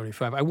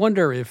 1975, I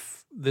wonder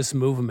if this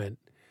movement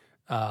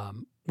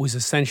was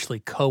essentially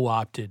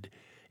co-opted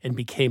and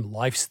became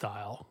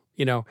lifestyle.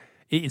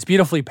 It's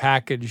beautifully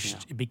packaged.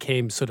 Yeah. It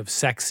became sort of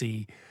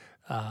sexy.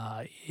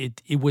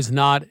 It was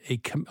not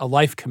a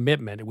life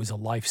commitment. It was a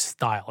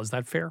lifestyle. Is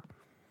that fair?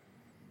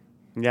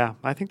 Yeah,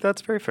 I think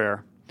that's very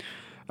fair.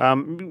 A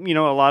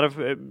lot of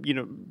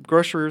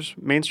grocers,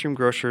 mainstream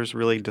grocers,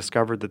 really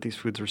discovered that these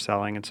foods were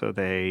selling, and so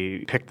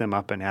they picked them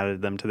up and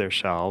added them to their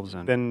shelves.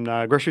 And then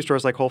grocery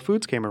stores like Whole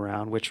Foods came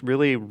around, which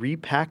really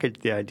repackaged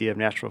the idea of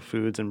natural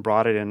foods and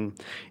brought it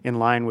in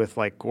line with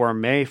like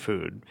gourmet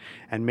food,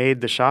 and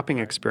made the shopping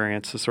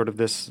experience a sort of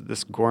this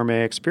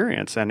gourmet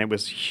experience. And it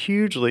was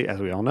hugely, as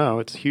we all know,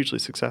 it's hugely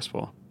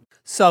successful.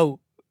 So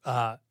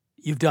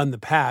you've done the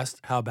past.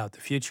 How about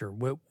the future?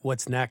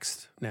 What's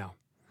next now?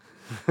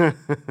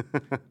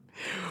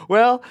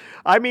 Well,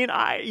 I mean,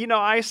 I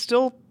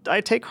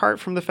take heart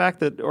from the fact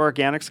that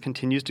organics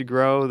continues to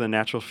grow. The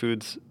natural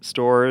foods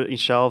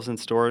shelves in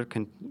stores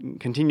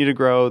continue to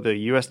grow.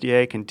 The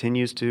USDA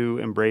continues to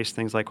embrace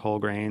things like whole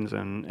grains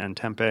and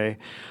tempeh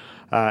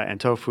and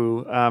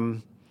tofu.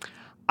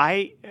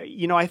 I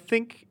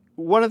think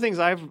one of the things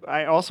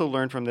I also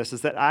learned from this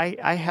is that I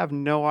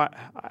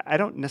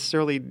don't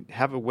necessarily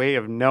have a way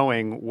of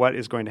knowing what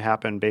is going to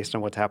happen based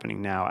on what's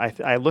happening now.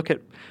 I look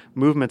at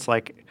movements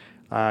like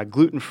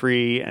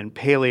gluten-free and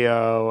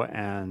paleo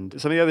and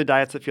some of the other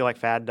diets that feel like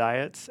fad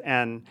diets,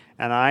 and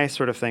I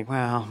sort of think,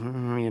 well,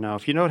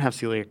 if you don't have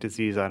celiac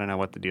disease, I don't know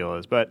what the deal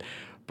is, but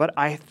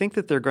I think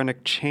that they're going to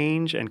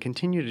change and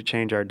continue to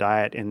change our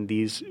diet in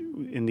these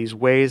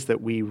ways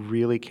that we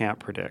really can't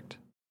predict.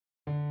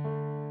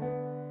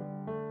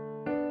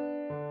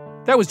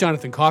 That was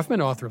Jonathan Kaufman,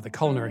 author of the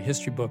culinary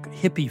history book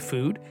Hippie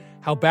Food: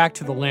 How Back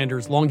to the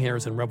Landers,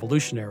 Longhairs, and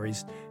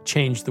Revolutionaries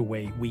Changed the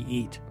Way We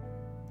Eat.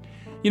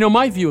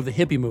 My view of the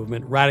hippie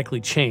movement radically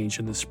changed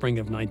in the spring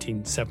of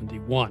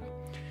 1971.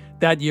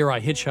 That year,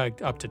 I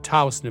hitchhiked up to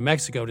Taos, New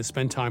Mexico to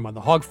spend time on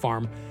the hog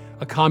farm,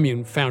 a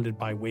commune founded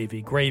by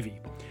Wavy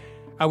Gravy.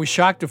 I was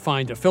shocked to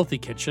find a filthy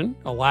kitchen,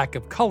 a lack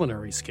of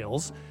culinary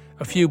skills,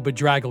 a few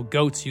bedraggled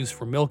goats used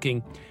for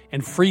milking,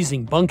 and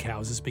freezing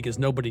bunkhouses because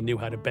nobody knew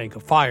how to bank a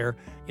fire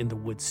in the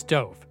wood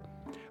stove.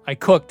 I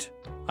cooked,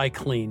 I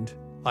cleaned,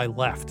 I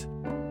left.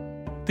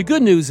 The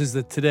good news is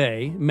that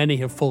today, many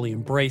have fully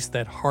embraced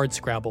that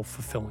hardscrabble,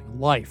 fulfilling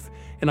life,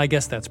 and I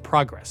guess that's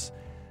progress.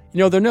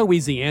 There are no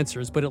easy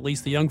answers, but at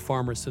least the young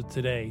farmers of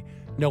today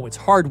know it's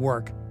hard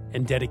work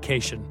and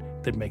dedication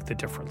that make the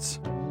difference.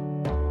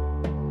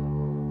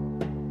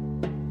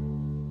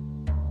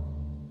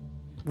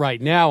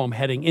 Right now, I'm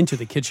heading into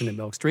the kitchen at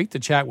Milk Street to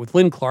chat with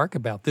Lynn Clark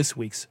about this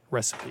week's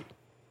recipe.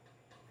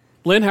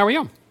 Lynn, how are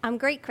you? I'm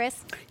great,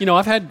 Chris.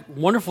 I've had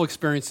wonderful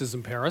experiences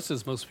in Paris,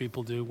 as most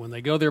people do when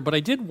they go there, but I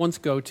did once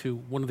go to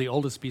one of the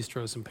oldest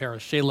bistros in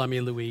Paris, Chez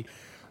L'Ami Louis,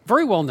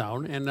 very well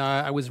known, and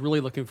I was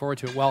really looking forward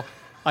to it. Well,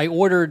 I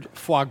ordered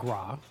foie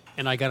gras,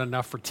 and I got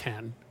enough for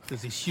 10.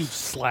 There's these huge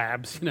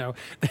slabs, Then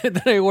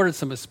I ordered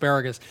some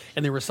asparagus,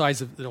 and they were the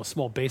size of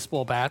small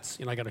baseball bats.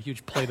 I got a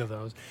huge plate of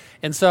those.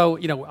 And so,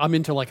 I'm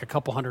into like a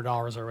couple $100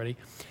 already.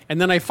 And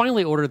then I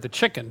finally ordered the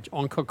chicken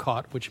en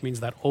cocotte, which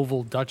means that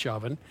oval Dutch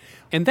oven.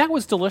 And that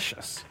was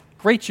delicious.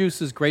 Great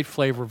juices, great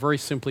flavor, very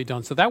simply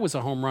done. So that was a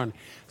home run.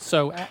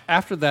 So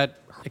after that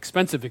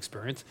expensive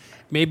experience,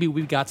 maybe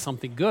we got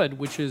something good,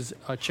 which is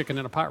a chicken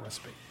in a pot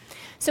recipe.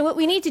 So what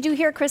we need to do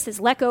here, Chris, is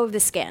let go of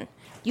the skin.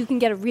 You can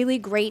get a really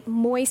great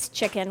moist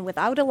chicken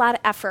without a lot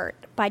of effort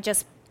by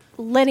just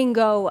letting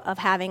go of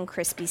having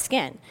crispy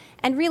skin.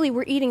 And really,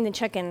 we're eating the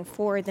chicken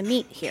for the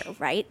meat here,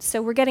 right? So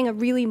we're getting a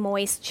really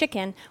moist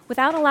chicken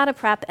without a lot of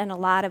prep and a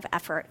lot of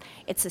effort.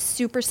 It's a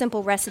super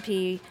simple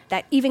recipe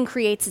that even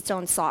creates its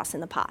own sauce in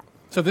the pot.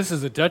 So this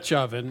is a Dutch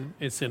oven.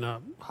 It's in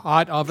a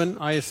hot oven,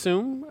 I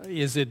assume.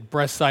 Is it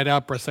breast side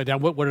up, breast side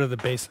down? What are the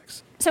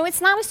basics? So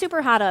it's not a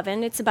super hot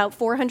oven. It's about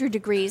 400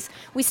 degrees.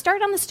 We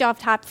start on the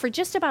stovetop for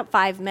just about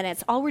 5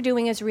 minutes. All we're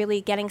doing is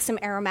really getting some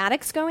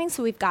aromatics going.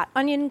 So we've got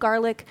onion,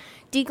 garlic,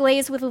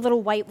 deglaze with a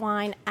little white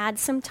wine, add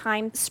some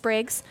thyme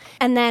sprigs,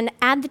 and then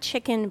add the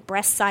chicken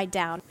breast side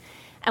down.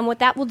 And what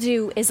that will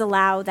do is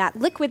allow that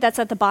liquid that's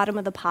at the bottom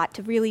of the pot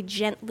to really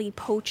gently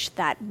poach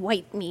that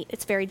white meat.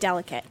 It's very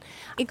delicate.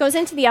 It goes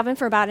into the oven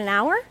for about an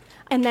hour,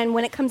 and then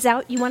when it comes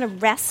out, you want to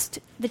rest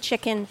the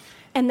chicken.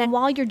 And then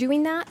while you're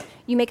doing that,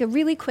 you make a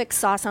really quick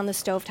sauce on the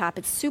stovetop.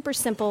 It's super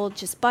simple,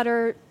 just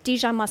butter,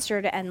 Dijon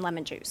mustard, and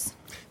lemon juice.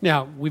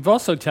 Now, we've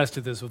also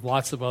tested this with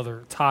lots of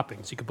other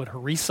toppings. You could put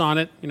harissa on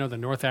it, the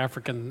North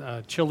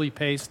African chili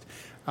paste,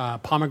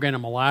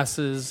 pomegranate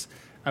molasses.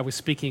 I was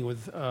speaking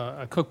with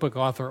a cookbook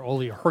author,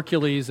 Olia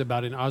Hercules,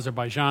 about in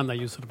Azerbaijan, they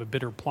use sort of a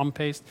bitter plum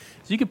paste.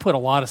 So you could put a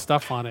lot of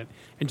stuff on it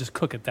and just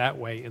cook it that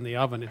way in the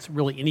oven. It's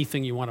really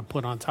anything you want to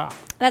put on top.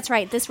 That's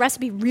right. This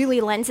recipe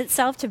really lends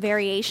itself to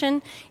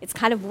variation. It's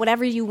kind of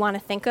whatever you want to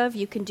think of,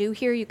 you can do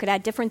here. You could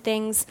add different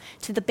things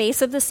to the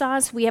base of the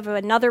sauce. We have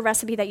another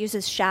recipe that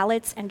uses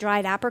shallots and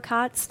dried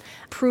apricots.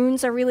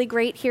 Prunes are really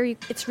great here.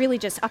 It's really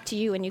just up to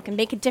you, and you can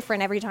make it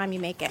different every time you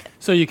make it.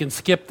 So you can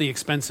skip the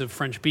expensive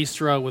French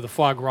bistro with the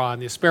foie gras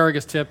and the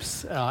asparagus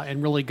tips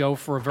and really go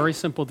for a very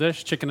simple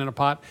dish, chicken in a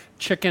pot,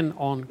 chicken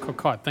en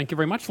cocotte. Thank you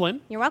very much,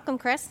 Lynn. You're welcome,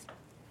 Chris.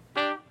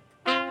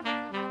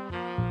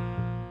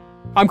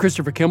 I'm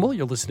Christopher Kimball.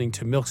 You're listening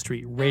to Milk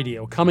Street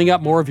Radio. Coming up,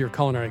 more of your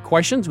culinary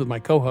questions with my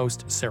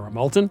co-host, Sarah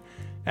Moulton,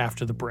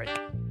 after the break.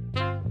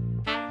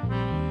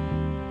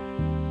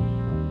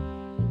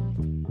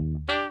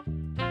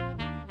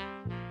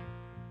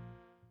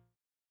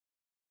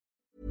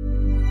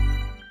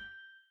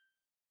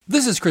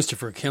 This is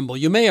Christopher Kimball.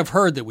 You may have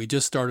heard that we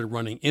just started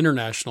running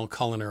international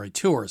culinary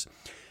tours.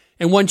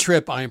 And one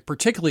trip I am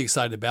particularly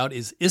excited about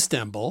is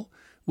Istanbul,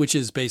 which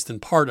is based in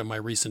part on my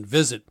recent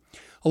visit.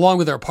 Along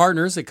with our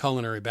partners at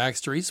Culinary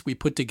Backstreets, we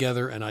put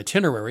together an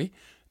itinerary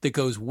that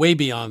goes way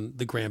beyond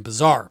the Grand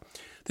Bazaar.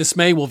 This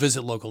May, we'll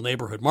visit local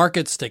neighborhood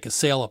markets, take a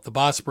sail up the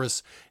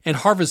Bosporus, and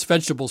harvest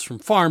vegetables from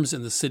farms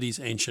in the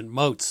city's ancient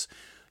moats.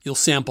 You'll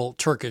sample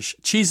Turkish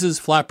cheeses,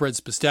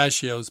 flatbreads,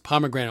 pistachios,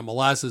 pomegranate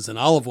molasses, and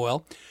olive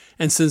oil.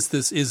 And since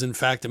this is, in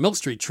fact, a Milk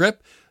Street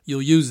trip,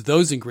 you'll use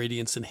those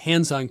ingredients in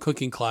hands-on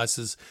cooking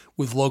classes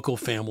with local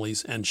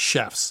families and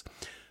chefs.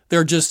 There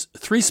are just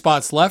 3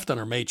 spots left on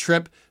our May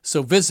trip,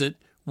 so visit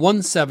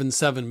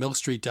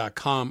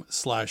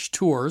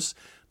 177milkstreet.com/tours.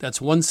 That's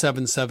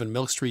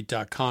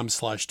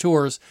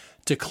 177milkstreet.com/tours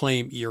to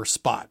claim your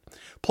spot.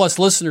 Plus,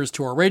 listeners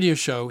to our radio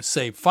show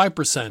save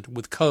 5%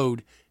 with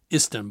code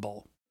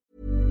Istanbul.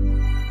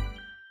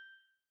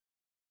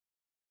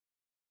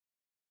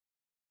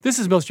 This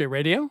is Milk Street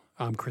Radio.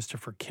 I'm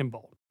Christopher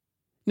Kimball.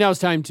 Now it's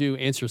time to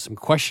answer some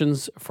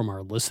questions from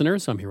our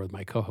listeners. I'm here with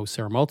my co-host,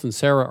 Sarah Moulton.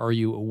 Sarah, are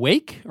you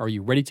awake? Are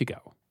you ready to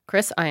go?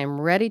 Chris, I am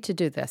ready to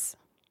do this.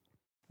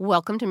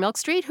 Welcome to Milk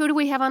Street. Who do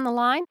we have on the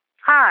line?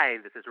 Hi,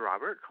 this is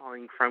Robert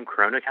calling from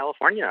Corona,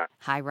 California.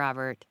 Hi,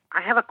 Robert.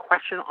 I have a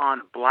question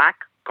on black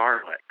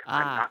garlic.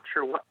 I'm not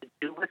sure what to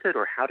do with it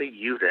or how to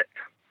use it.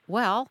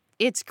 Well,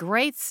 it's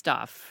great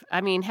stuff. I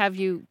mean, have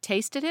you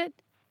tasted it?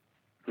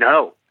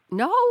 No.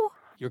 No?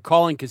 You're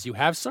calling because you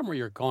have some, or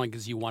you're calling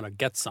because you want to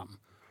get some?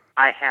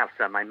 I have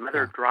some. My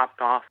mother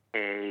dropped off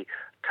a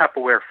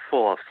Tupperware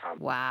full of some.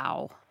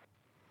 Wow.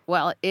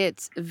 Well,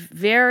 it's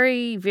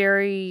very,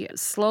 very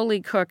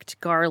slowly cooked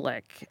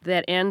garlic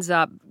that ends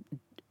up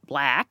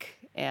black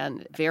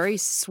and very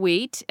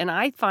sweet. And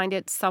I find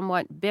it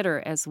somewhat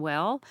bitter as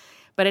well,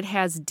 but it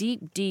has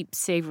deep, deep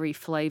savory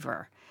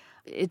flavor.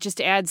 It just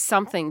adds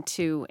something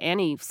to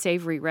any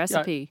savory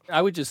recipe. Yeah,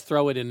 I would just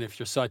throw it in if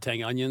you're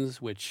sauteing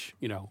onions, which,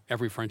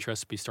 every French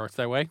recipe starts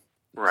that way.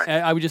 Right.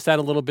 I would just add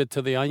a little bit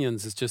to the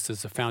onions. It's just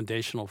as a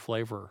foundational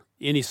flavor.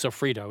 Any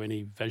sofrito,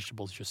 any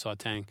vegetables you're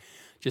sauteing,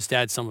 just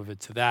add some of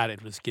it to that.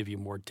 It will just give you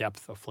more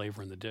depth of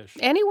flavor in the dish.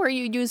 Anywhere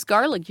you use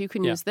garlic, you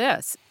can use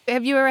this.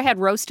 Have you ever had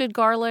roasted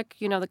garlic?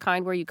 The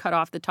kind where you cut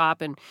off the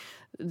top and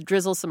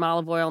drizzle some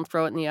olive oil and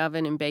throw it in the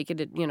oven and bake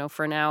it,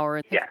 for an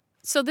hour? Yeah.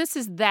 So this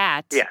is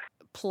that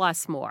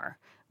plus more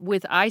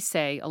with, I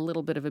say, a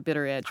little bit of a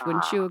bitter edge.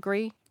 Wouldn't you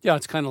agree? Yeah,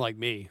 it's kind of like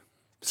me.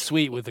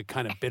 Sweet with a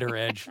kind of bitter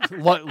edge.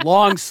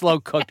 Long, slow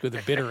cooked with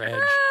a bitter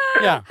edge.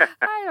 Yeah.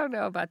 I don't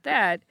know about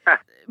that.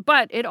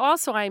 But it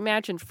also, I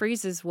imagine,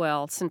 freezes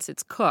well since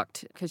it's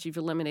cooked because you've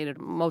eliminated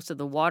most of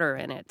the water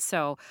in it.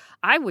 So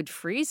I would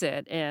freeze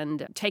it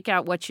and take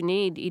out what you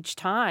need each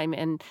time.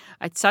 And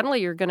suddenly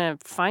you're going to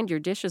find your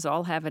dishes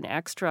all have an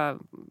extra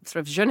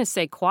sort of je ne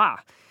sais quoi.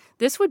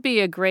 This would be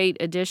a great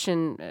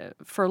addition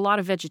for a lot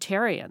of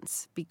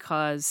vegetarians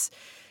because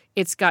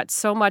it's got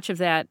so much of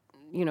that,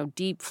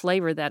 deep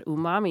flavor, that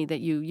umami that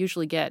you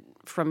usually get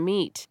from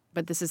meat.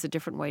 But this is a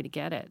different way to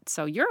get it.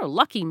 So you're a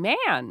lucky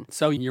man.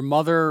 So your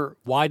mother,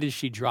 why did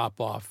she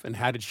drop off and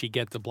how did she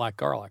get the black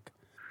garlic?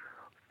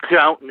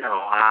 Don't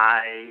know.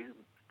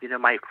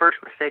 My first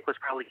mistake was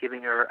probably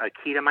giving her a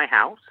key to my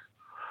house.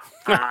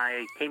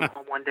 I came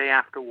home one day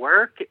after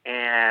work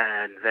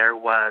and there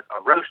was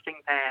a roasting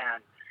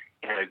pan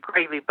and a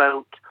gravy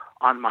boat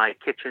on my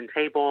kitchen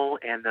table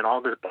and then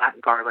all this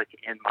black garlic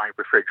in my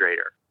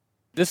refrigerator.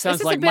 This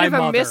sounds like my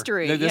mother. This is a bit of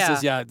a mystery.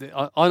 This is,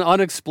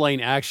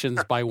 unexplained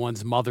actions by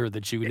one's mother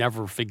that you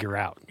never figure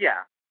out. Yeah.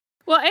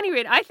 Well, at any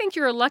rate, I think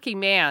you're a lucky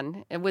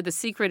man with a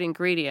secret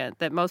ingredient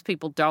that most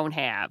people don't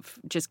have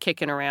just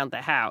kicking around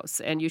the house,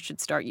 and you should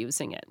start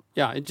using it.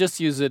 Yeah, and just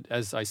use it,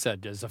 as I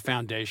said, as a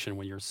foundation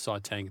when you're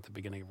sautéing at the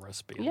beginning of a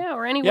recipe. Yeah,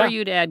 or anywhere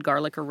you'd add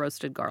garlic or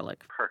roasted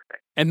garlic.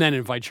 Perfect. And then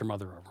invite your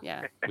mother over.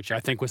 Yeah. Which I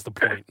think was the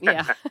point.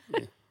 Yeah.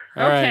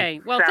 All right.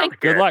 Okay. Well,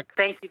 good luck.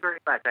 Thank you very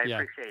much. I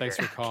appreciate thanks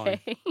it. for calling.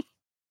 Okay.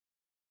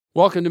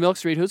 Welcome to Milk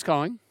Street. Who's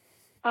calling?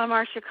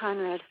 Marcia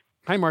Conrad.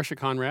 Hi, Marcia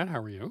Conrad.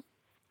 How are you?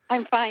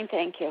 I'm fine,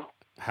 thank you.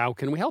 How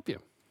can we help you?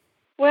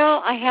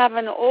 Well, I have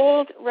an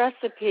old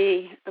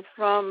recipe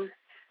from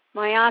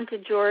my aunt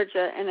in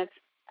Georgia, and it's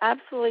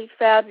absolutely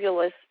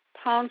fabulous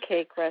pound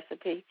cake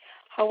recipe.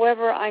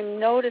 However, I'm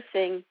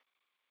noticing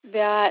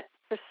that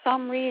for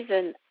some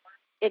reason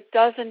it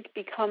doesn't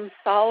become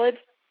solid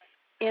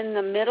in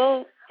the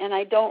middle, and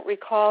I don't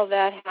recall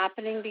that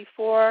happening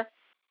before.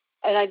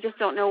 And I just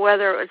don't know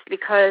whether it was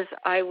because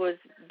I was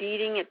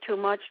beating it too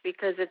much,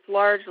 because it's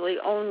largely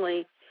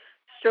only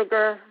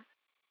sugar,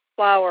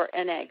 flour,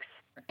 and eggs.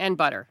 And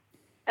butter.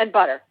 And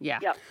butter. Yeah.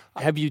 Yep.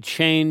 Have you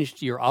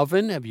changed your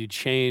oven? Have you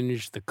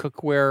changed the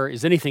cookware?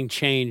 Is anything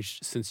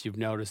changed since you've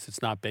noticed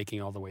it's not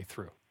baking all the way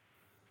through?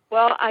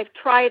 Well, I've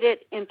tried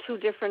it in 2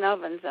 different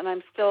ovens, and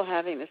I'm still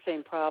having the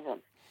same problem.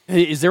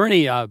 Is there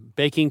any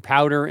baking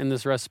powder in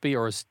this recipe,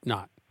 or is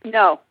not?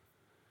 No.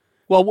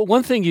 Well,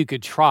 one thing you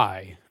could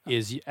try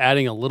is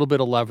adding a little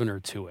bit of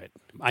leavener to it.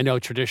 I know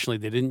traditionally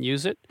they didn't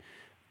use it,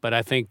 but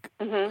I think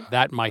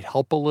that might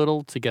help a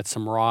little to get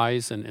some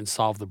rise and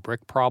solve the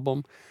brick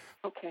problem.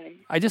 Okay.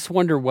 I just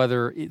wonder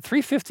whether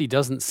 350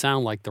 doesn't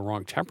sound like the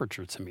wrong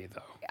temperature to me,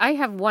 though. I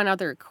have one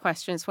other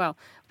question as well.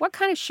 What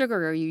kind of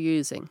sugar are you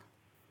using?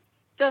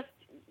 Just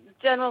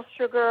general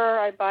sugar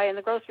I buy in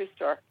the grocery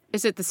store.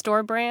 Is it the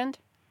store brand?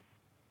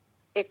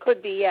 It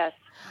could be, yes.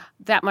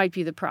 That might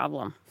be the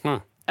problem.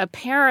 Huh.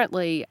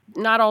 Apparently,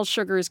 not all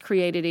sugar is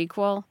created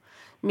equal,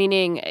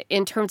 meaning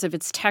in terms of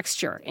its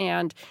texture.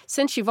 And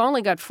since you've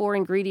only got 4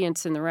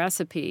 ingredients in the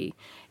recipe,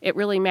 it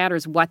really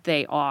matters what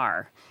they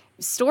are.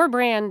 Store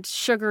brand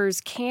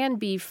sugars can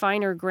be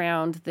finer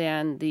ground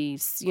than the,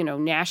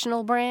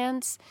 national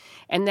brands,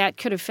 and that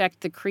could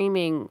affect the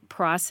creaming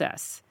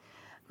process.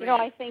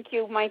 I think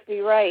you might be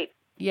right.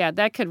 Yeah,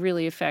 that could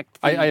really affect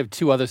I have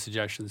 2 other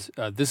suggestions.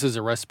 This is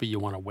a recipe you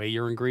want to weigh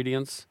your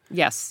ingredients.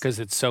 Yes. Because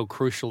it's so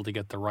crucial to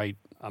get the right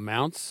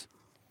amounts.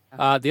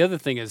 The other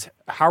thing is,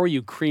 how are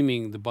you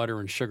creaming the butter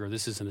and sugar?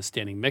 This isn't a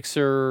standing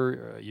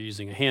mixer. You're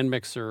using a hand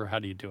mixer. How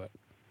do you do it?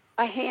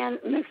 A hand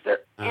mixer,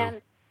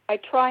 and I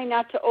try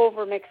not to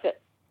over-mix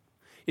it.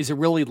 Is it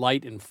really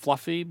light and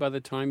fluffy by the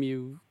time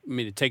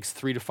it takes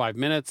 3 to 5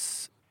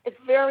 minutes? It's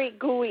very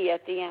gooey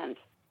at the end.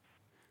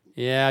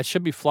 Yeah, it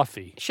should be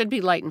fluffy. Should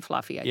be light and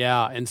fluffy.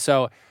 Yeah, and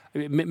so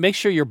make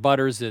sure your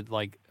butter's at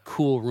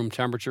cool room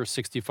temperature,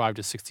 65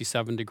 to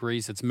 67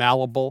 degrees. It's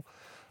malleable,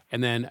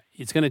 and then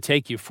it's going to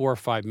take you 4 or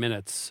 5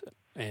 minutes,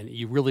 and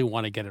you really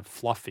want to get it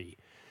fluffy.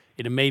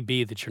 It may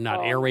be that you're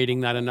not aerating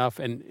that enough,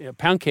 and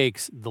pound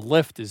cakes, the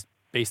lift is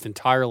based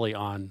entirely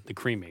on the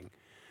creaming.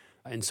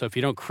 And so if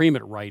you don't cream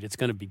it right, it's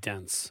going to be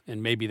dense,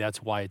 and maybe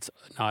that's why it's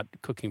not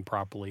cooking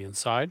properly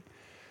inside.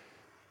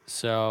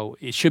 So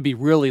it should be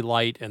really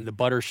light, and the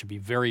butter should be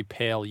very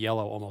pale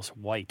yellow, almost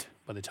white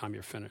by the time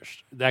you're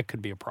finished. That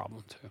could be a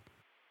problem, too.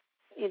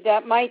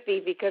 That might be,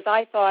 because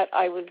I thought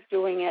I was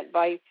doing it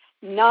by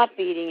not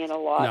beating it a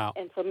lot,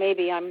 and so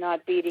maybe I'm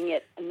not beating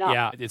it enough.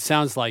 Yeah, it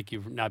sounds like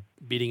you're not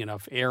beating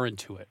enough air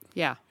into it.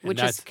 Yeah, which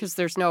is because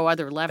there's no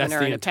other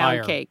leavener in a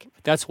pound cake.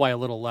 That's why a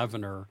little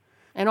leavener.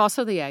 And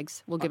also the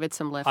eggs will give it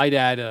some lift. I'd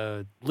add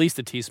at least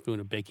a teaspoon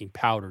of baking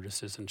powder,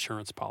 just as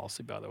insurance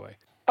policy, by the way.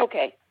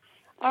 Okay.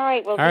 All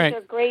right. Well, these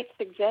are great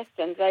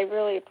suggestions. I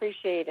really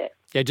appreciate it.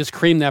 Yeah, just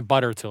cream that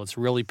butter till it's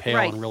really pale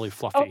and really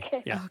fluffy.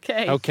 Okay. Yeah.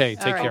 Okay. Okay,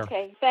 take care.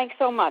 Okay. Thanks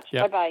so much.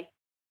 Yep. Bye-bye.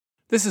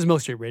 This is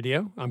Milk Street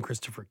Radio. I'm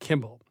Christopher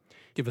Kimball.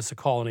 Give us a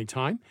call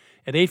anytime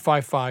at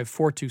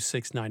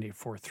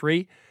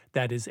 855-426-9843.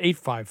 That is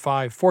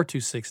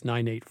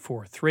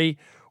 855-426-9843.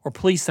 Or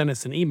please send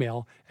us an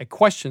email at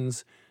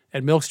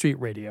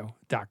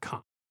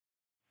questions@milkstreetradio.com.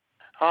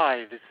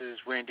 Hi, this is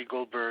Randy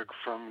Goldberg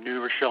from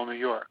New Rochelle, New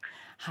York.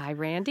 Hi,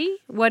 Randy.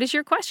 What is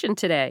your question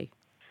today?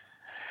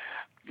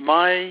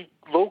 My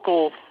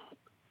local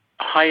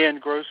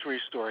high-end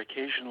grocery store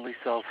occasionally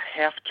sells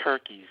half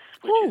turkeys,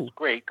 which is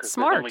great because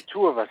there's only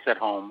 2 of us at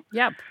home.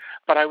 Yep.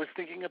 But I was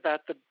thinking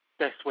about the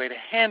best way to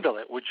handle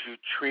it. Would you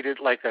treat it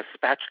like a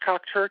spatchcock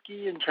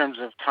turkey in terms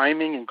of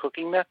timing and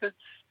cooking methods?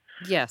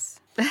 Yes,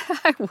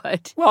 I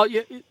would. Well,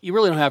 you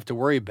really don't have to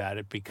worry about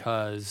it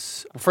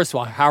because, first of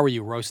all, how are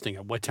you roasting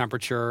it? What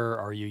temperature?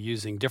 Are you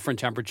using different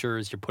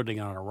temperatures? You're putting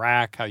it on a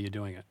rack? How are you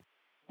doing it?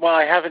 Well,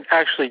 I haven't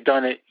actually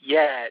done it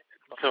yet,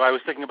 so I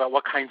was thinking about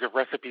what kinds of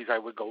recipes I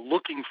would go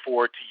looking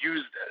for to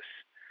use this.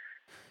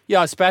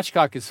 Yeah, a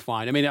spatchcock is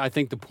fine. I mean, I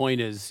think the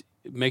point is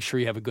make sure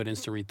you have a good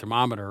instant read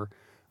thermometer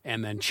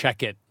and then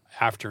check it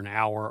after an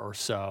hour or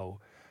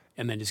so,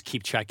 and then just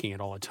keep checking it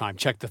all the time.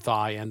 Check the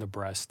thigh and the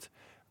breast.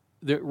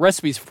 The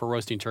recipes for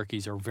roasting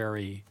turkeys are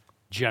very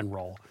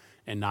general,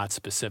 and not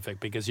specific,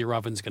 because your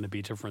oven's going to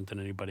be different than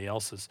anybody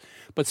else's.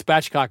 But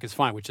spatchcock is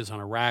fine, which is on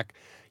a rack.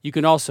 You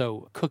can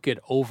also cook it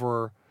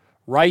over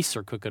rice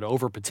or cook it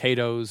over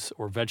potatoes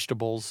or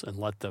vegetables and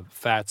let the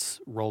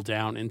fats roll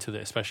down into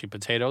especially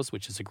potatoes,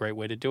 which is a great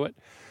way to do it.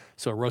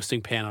 So a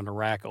roasting pan on a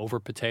rack over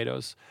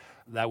potatoes,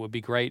 that would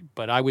be great.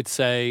 But I would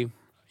say,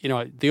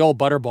 the old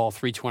Butterball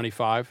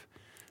 325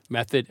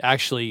 method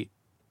actually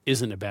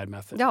isn't a bad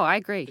method. No, I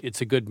agree. It's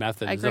a good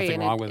method. I agree. There's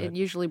nothing wrong with it. It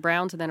usually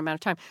browns in that amount of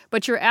time.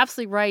 But you're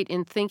absolutely right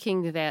in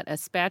thinking that a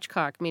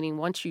spatchcock, meaning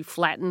once you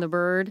flatten the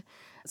bird,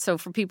 so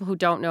for people who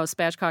don't know,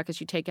 spatchcock is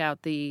you take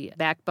out the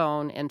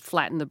backbone and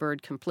flatten the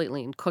bird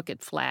completely and cook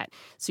it flat.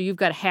 So you've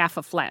got half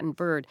a flattened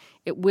bird.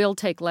 It will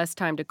take less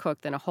time to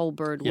cook than a whole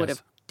bird would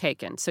have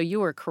taken. So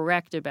you are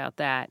correct about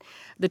that.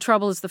 The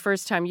trouble is the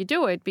first time you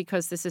do it,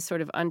 because this is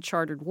sort of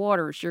uncharted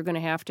waters, you're going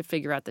to have to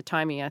figure out the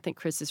timing. I think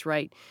Chris is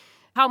right.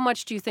 How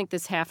much do you think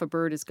this half a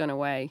bird is going to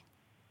weigh?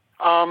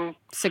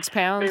 6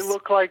 pounds? They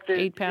look like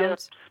 8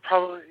 pounds? Yeah,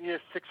 probably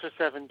 6 or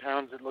 7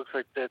 pounds. It looks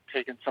like they're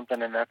taking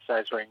something in that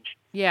size range.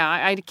 Yeah,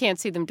 I can't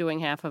see them doing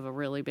half of a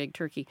really big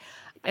turkey.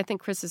 I think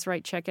Chris is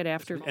right. Check it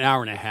after. An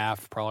hour and a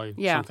half, probably,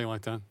 something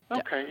like that.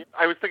 Okay.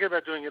 I was thinking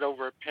about doing it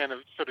over a pan of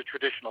sort of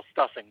traditional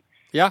stuffing.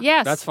 Yeah,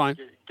 yes. That's fine.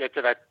 Get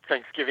to that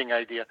Thanksgiving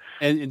idea.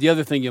 And the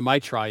other thing you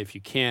might try, if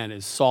you can,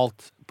 is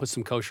salt. Put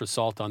some kosher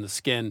salt on the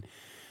skin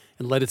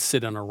and let it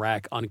sit on a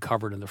rack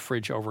uncovered in the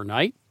fridge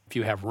overnight, if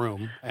you have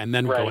room, and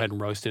then go ahead and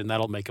roast it, and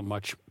that'll make a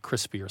much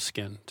crispier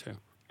skin, too.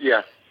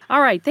 Yeah.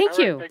 All right. Thank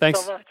you.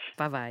 Thanks so much.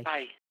 Bye-bye.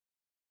 Bye.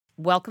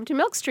 Welcome to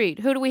Milk Street.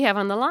 Who do we have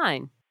on the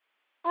line?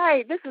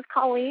 Hi, this is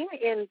Colleen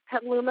in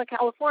Petaluma,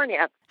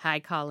 California. Hi,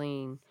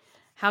 Colleen.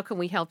 How can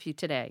we help you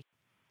today?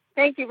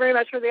 Thank you very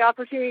much for the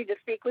opportunity to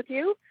speak with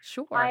you.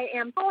 Sure. I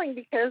am calling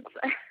because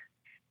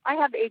I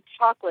have a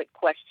chocolate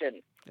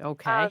question.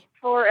 Okay.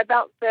 For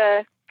about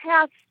the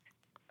past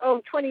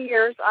 20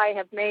 years, I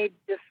have made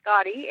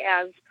biscotti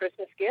as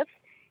Christmas gifts,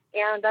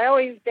 and I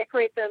always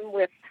decorate them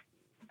with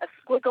a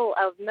squiggle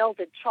of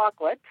melted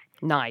chocolate.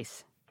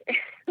 Nice.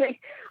 I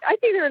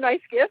think they're a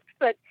nice gift,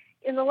 but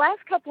in the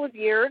last couple of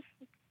years,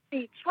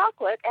 the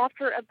chocolate,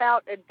 after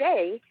about a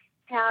day,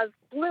 has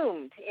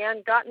bloomed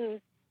and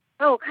gotten,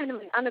 kind of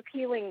an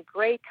unappealing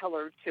gray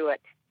color to it.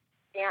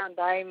 And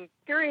I'm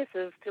curious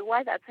as to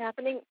why that's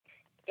happening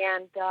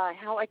and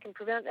how I can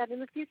prevent that in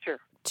the future.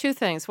 2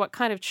 things. What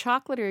kind of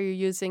chocolate are you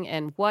using,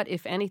 and what,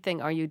 if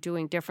anything, are you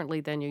doing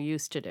differently than you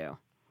used to do?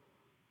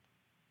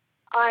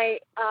 I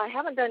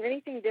haven't done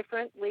anything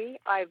differently.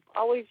 I've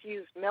always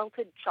used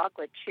melted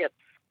chocolate chips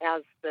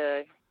as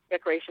the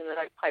decoration that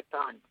I've piped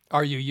on.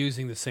 Are you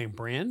using the same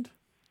brand?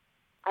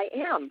 I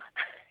am.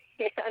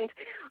 And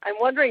I'm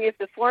wondering if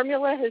the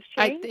formula has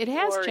changed. It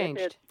has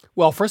changed.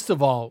 Well, first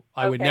of all,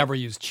 I would never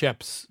use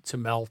chips to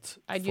melt.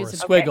 I'd for use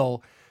a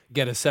squiggle.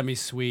 Get a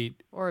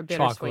semi-sweet or a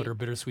chocolate or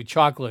bittersweet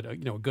chocolate, a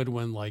good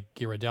one like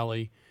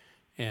Ghirardelli,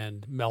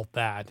 and melt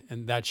that.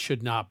 And that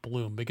should not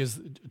bloom, because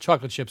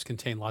chocolate chips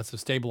contain lots of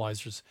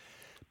stabilizers,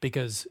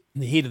 because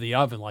in the heat of the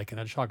oven, like in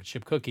a chocolate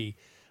chip cookie,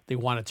 they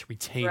want it to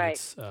retain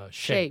its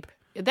shape.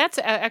 That's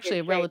actually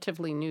a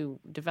relatively new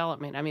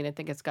development. I mean, I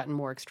think it's gotten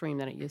more extreme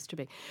than it used to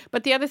be.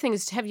 But the other thing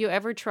is, have you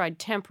ever tried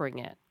tempering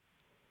it?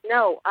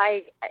 No,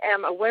 I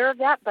am aware of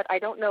that, but I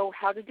don't know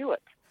how to do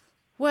it.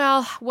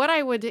 Well, what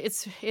I would,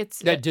 it's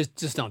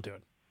just don't do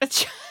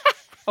it.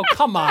 Oh,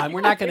 come on.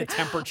 We're not going to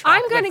temper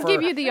chocolate. I'm going to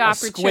give you the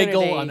opportunity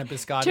squiggle on a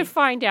biscotti. To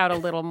find out a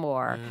little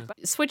more.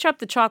 Switch up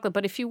the chocolate,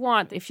 but if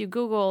you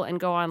Google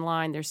and go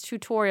online, there's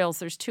tutorials.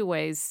 There's 2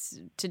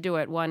 ways to do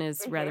it. One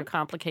is rather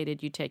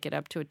complicated. You take it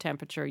up to a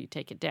temperature. You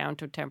take it down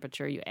to a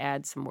temperature. You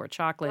add some more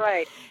chocolate.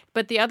 Right.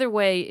 But the other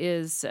way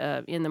is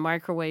in the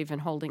microwave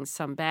and holding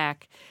some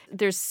back.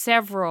 There's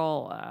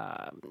several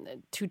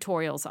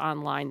tutorials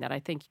online that I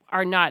think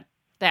are not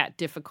that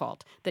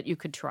difficult that you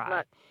could try.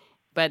 Right.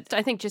 But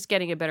I think just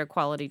getting a better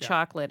quality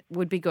chocolate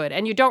would be good.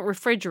 And you don't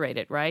refrigerate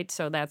it, right?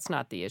 So that's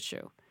not the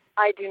issue.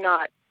 I do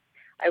not.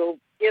 I will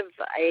give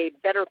a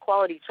better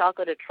quality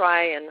chocolate a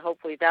try, and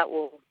hopefully that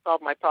will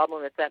solve my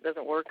problem. If that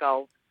doesn't work,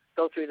 I'll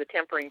go through the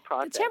tempering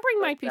process. The tempering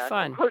might be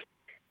fun.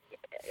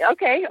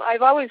 Okay,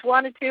 I've always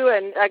wanted to,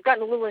 and I've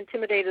gotten a little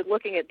intimidated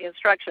looking at the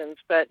instructions,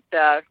 but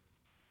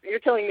you're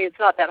telling me it's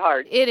not that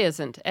hard. It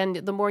isn't, and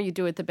the more you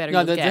do it, the better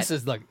you'll get. This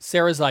is like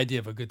Sarah's idea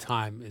of a good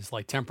time is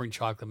like tempering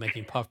chocolate,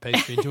 making puff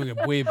pastry, and doing a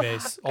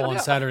bouillabaisse all on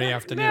Saturday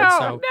afternoon.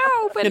 No,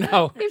 but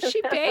if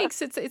she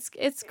bakes,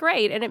 it's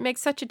great, and it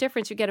makes such a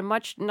difference. You get a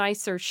much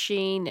nicer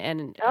sheen.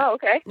 And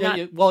okay.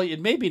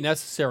 It may be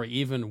necessary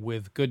even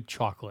with good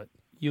chocolate.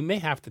 You may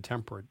have to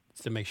temper it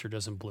to make sure it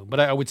doesn't bloom, but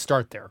I would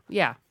start there.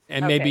 Yeah.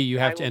 And maybe you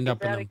have to end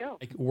up in a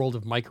world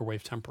of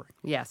microwave tempering.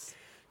 Yes.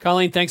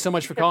 Colleen, thanks so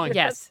much for calling.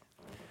 Yes.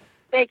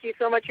 Thank you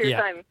so much for your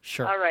time.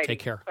 Sure. All right. Take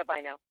care.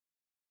 Bye-bye now.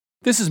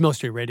 This is Mill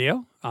Street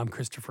Radio. I'm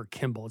Christopher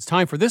Kimball. It's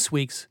time for this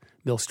week's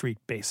Mill Street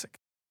Basic.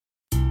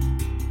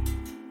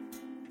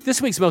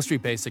 This week's Mill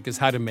Street Basic is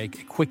how to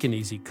make a quick and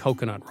easy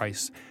coconut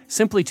rice.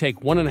 Simply take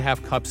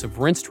 1.5 cups of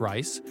rinsed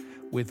rice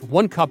with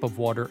 1 cup of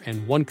water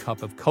and 1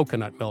 cup of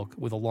coconut milk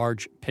with a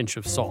large pinch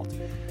of salt.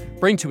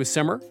 Bring to a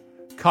simmer,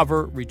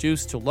 cover,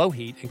 reduce to low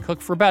heat, and cook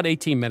for about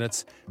 18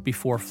 minutes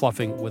before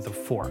fluffing with a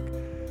fork.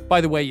 By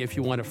the way, if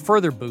you want to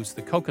further boost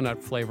the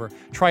coconut flavor,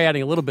 try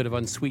adding a little bit of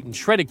unsweetened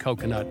shredded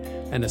coconut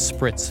and a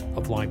spritz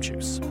of lime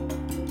juice.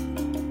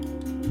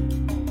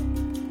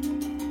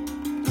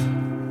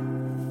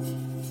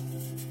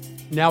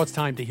 Now it's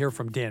time to hear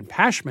from Dan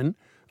Pashman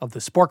of the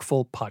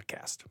Sporkful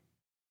podcast.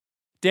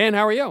 Dan,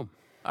 how are you?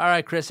 All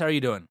right, Chris, how are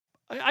you doing?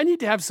 I need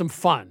to have some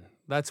fun.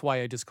 That's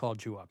why I just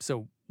called you up.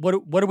 So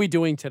what are we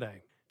doing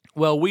today?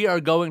 Well, we are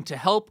going to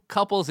help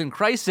couples in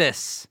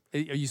crisis. Are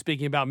you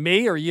speaking about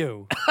me or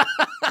you?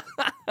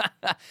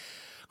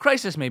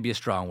 Crisis may be a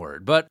strong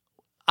word, but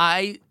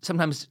I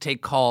sometimes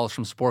take calls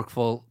from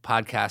Sporkful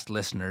podcast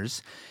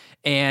listeners,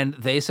 and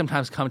they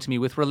sometimes come to me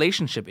with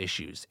relationship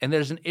issues. And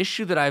there's an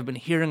issue that I've been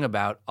hearing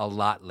about a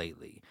lot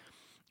lately,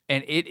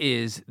 and it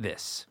is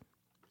this.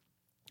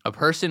 A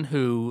person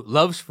who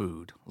loves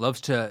food, loves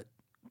to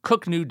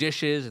cook new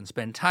dishes and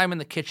spend time in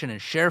the kitchen and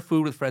share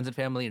food with friends and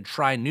family and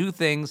try new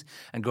things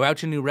and go out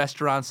to new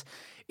restaurants,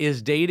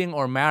 is dating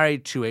or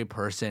married to a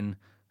person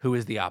who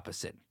is the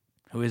opposite,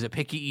 who is a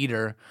picky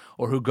eater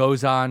or who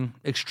goes on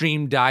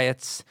extreme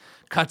diets,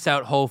 cuts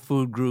out whole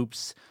food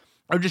groups,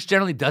 or just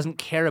generally doesn't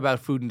care about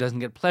food and doesn't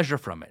get pleasure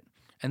from it.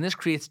 And this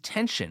creates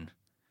tension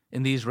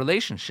in these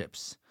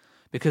relationships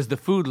because the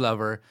food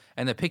lover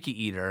and the picky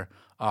eater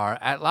are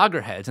at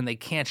loggerheads and they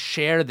can't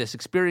share this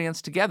experience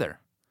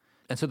together.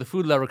 And so the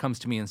food lover comes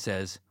to me and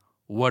says,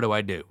 what do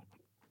I do?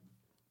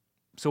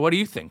 So what do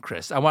you think,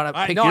 Chris? I want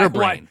to pick your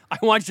brain. I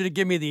want you to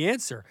give me the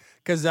answer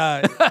because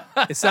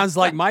it sounds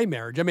like my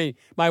marriage. I mean,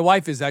 my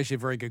wife is actually a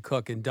very good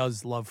cook and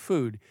does love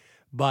food,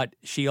 but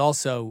she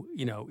also,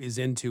 is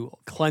into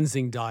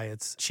cleansing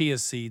diets, chia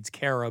seeds,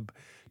 carob,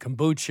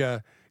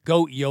 kombucha,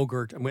 goat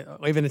yogurt. We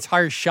have an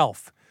entire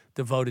shelf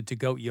devoted to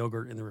goat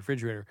yogurt in the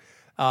refrigerator.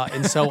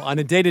 And so on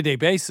a day-to-day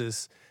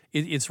basis,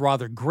 it's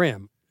rather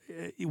grim.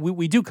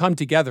 We do come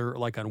together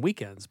like on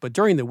weekends, but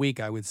during the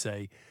week, I would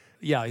say,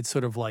 yeah, it's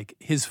sort of like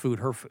his food,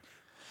 her food.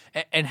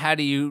 And how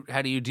do you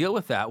deal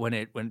with that when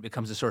it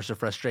becomes a source of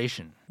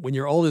frustration? When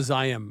you're old as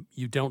I am,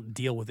 you don't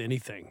deal with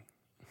anything.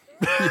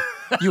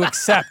 You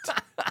accept.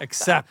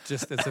 Accept.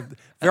 Just it's a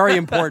very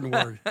important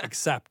word.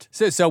 Accept.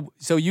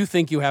 So you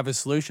think you have a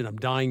solution?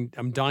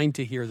 I'm dying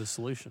to hear the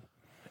solution.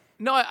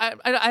 No,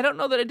 I don't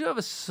know that I do have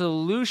a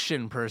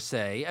solution per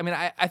se. I mean,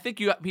 I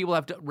think people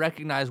have to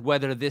recognize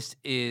whether this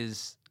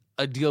is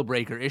a deal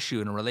breaker issue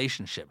in a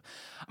relationship.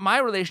 My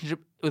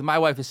relationship with my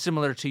wife is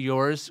similar to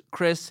yours,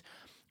 Chris.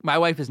 My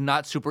wife is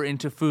not super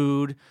into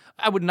food.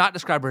 I would not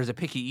describe her as a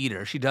picky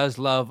eater. She does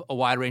love a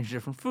wide range of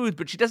different foods,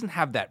 but she doesn't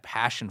have that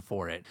passion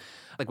for it.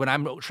 Like when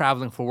I'm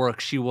traveling for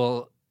work, she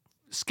will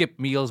skip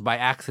meals by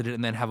accident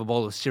and then have a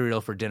bowl of cereal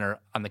for dinner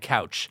on the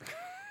couch.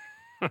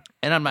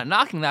 And I'm not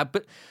knocking that,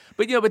 but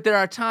there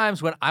are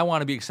times when I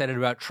want to be excited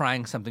about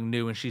trying something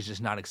new and she's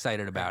just not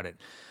excited about it.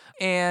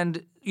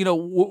 And,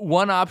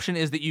 one option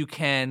is that you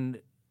can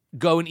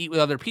go and eat with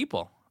other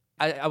people.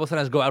 I will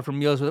sometimes go out for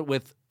meals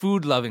with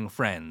food-loving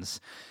friends.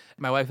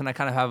 My wife and I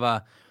kind of have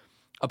a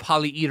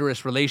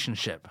polyeaterous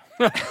relationship.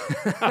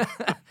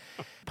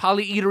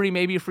 Polyeatery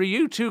may be for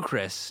you too,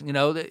 Chris.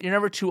 You're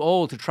never too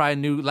old to try a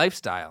new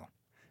lifestyle.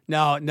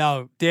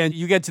 No, Dan,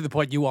 you get to the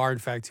point you are, in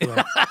fact, too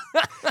old.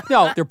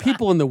 No, there are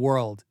people in the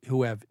world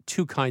who have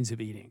two kinds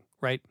of eating,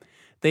 right?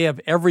 They have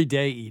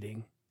everyday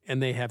eating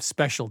and they have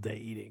special day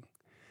eating.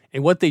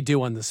 And what they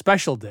do on the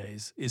special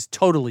days is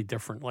totally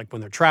different, like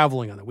when they're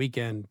traveling on the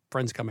weekend,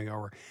 friends coming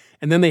over.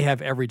 And then they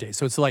have every day.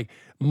 So it's like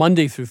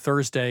Monday through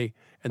Thursday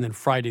and then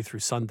Friday through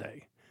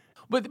Sunday.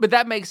 But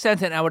that makes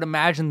sense, and I would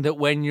imagine that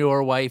when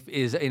your wife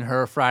is in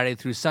her Friday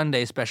through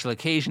Sunday special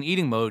occasion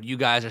eating mode, you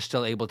guys are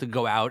still able to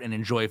go out and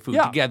enjoy food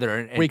together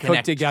and we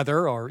connect. Cook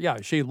together, or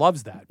she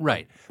loves that.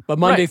 Right. But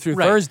Monday through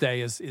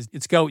Thursday is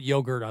it's goat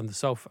yogurt on the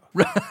sofa.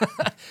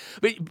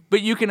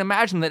 But you can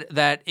imagine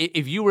that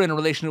if you were in a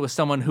relationship with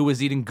someone who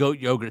was eating goat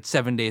yogurt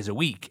 7 days a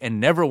week and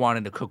never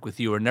wanted to cook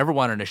with you or never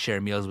wanted to share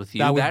meals with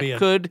you, that be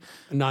a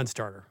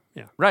non-starter.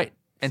 Yeah. Right.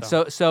 And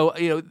so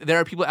there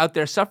are people out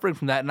there suffering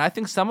from that, and I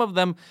think some of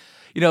them.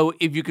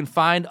 If you can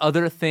find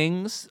other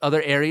things,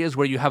 other areas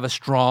where you have a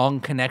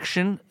strong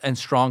connection and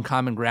strong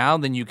common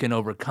ground, then you can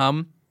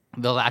overcome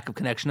the lack of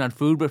connection on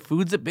food. But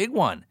food's a big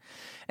one.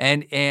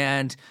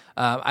 And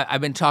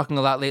I've been talking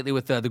a lot lately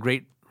with the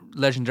great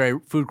legendary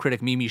food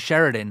critic Mimi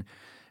Sheridan.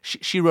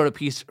 She wrote a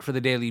piece for the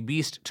Daily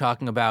Beast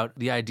talking about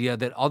the idea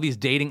that all these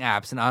dating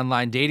apps and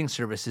online dating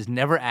services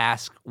never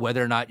ask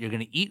whether or not you're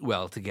going to eat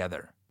well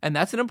together. And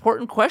that's an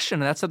important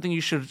question, and that's something you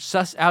should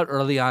suss out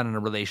early on in a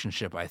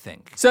relationship, I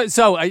think.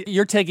 So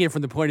you're taking it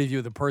from the point of view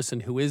of the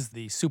person who is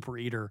the super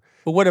eater,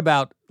 but what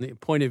about the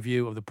point of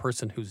view of the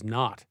person who's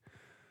not?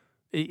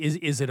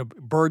 Is it a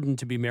burden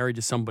to be married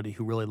to somebody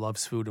who really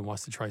loves food and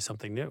wants to try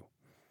something new?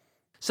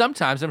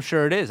 Sometimes, I'm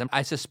sure it is.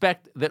 I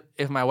suspect that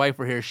if my wife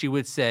were here, she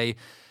would say,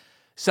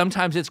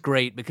 sometimes it's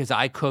great because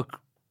I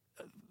cook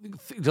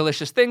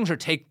delicious things or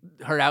take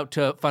her out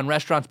to fun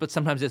restaurants, but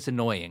sometimes it's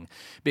annoying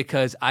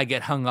because I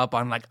get hung up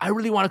on like, I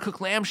really want to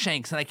cook lamb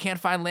shanks and I can't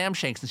find lamb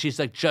shanks. And she's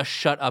like, just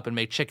shut up and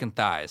make chicken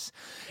thighs.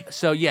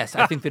 So yes,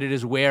 I think that it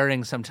is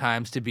wearing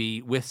sometimes to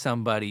be with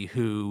somebody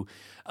who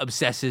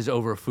obsesses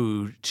over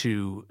food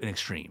to an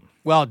extreme.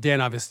 Well, Dan,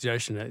 I have a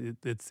suggestion.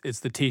 It's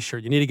the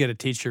T-shirt. You need to get a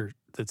T-shirt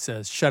that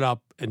says, shut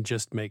up and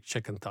just make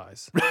chicken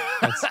thighs.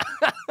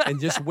 And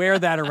just wear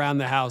that around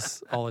the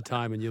house all the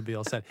time and you'll be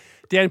all set.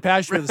 Dan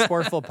Pashman of the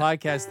Sporkful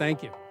Podcast,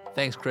 thank you.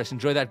 Thanks, Chris.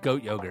 Enjoy that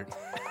goat yogurt.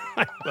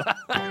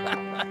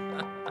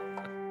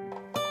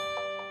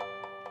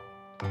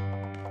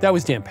 That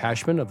was Dan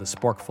Pashman of the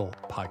Sporkful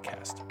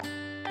Podcast.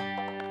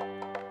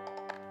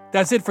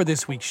 That's it for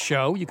this week's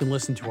show. You can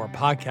listen to our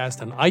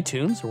podcast on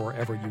iTunes or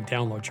wherever you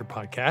download your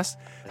podcasts.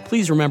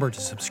 Please remember to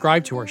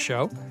subscribe to our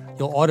show.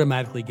 You'll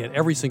automatically get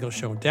every single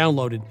show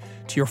downloaded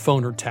to your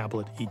phone or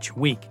tablet each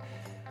week.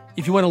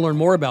 If you want to learn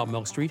more about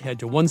Milk Street, head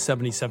to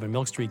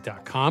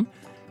 177milkstreet.com.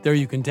 There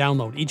you can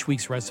download each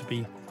week's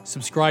recipe,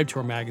 subscribe to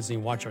our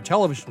magazine, watch our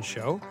television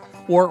show,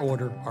 or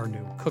order our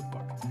new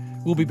cookbook.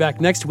 We'll be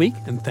back next week,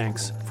 and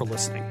thanks for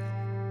listening.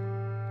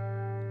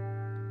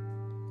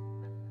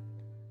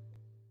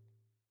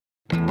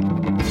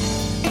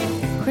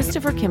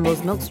 Christopher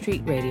Kimball's Milk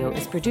Street Radio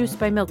is produced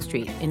by Milk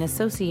Street in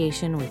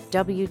association with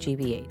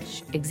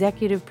WGBH.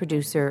 Executive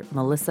producer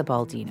Melissa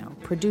Baldino.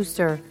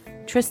 Producer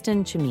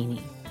Tristan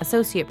Cimini.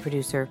 Associate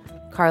producer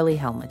Carly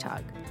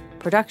Helmetag.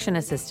 Production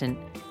assistant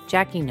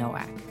Jackie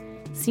Nowak.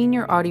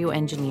 Senior audio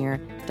engineer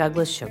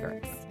Douglas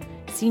Sugarts.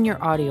 Senior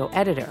audio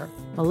editor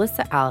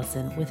Melissa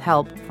Allison with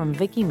help from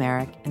Vicki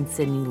Merrick and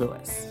Sydney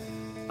Lewis.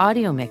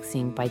 Audio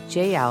mixing by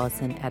Jay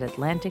Allison at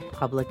Atlantic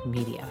Public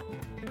Media.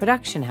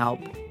 Production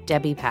help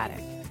Debbie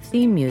Paddock.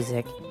 Theme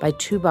music by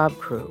Tubob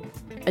Crew.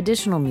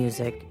 Additional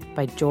music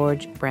by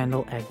George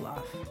Brandel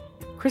Egloff.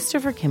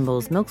 Christopher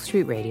Kimball's Milk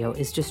Street Radio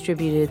is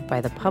distributed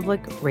by the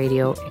Public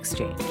Radio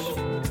Exchange.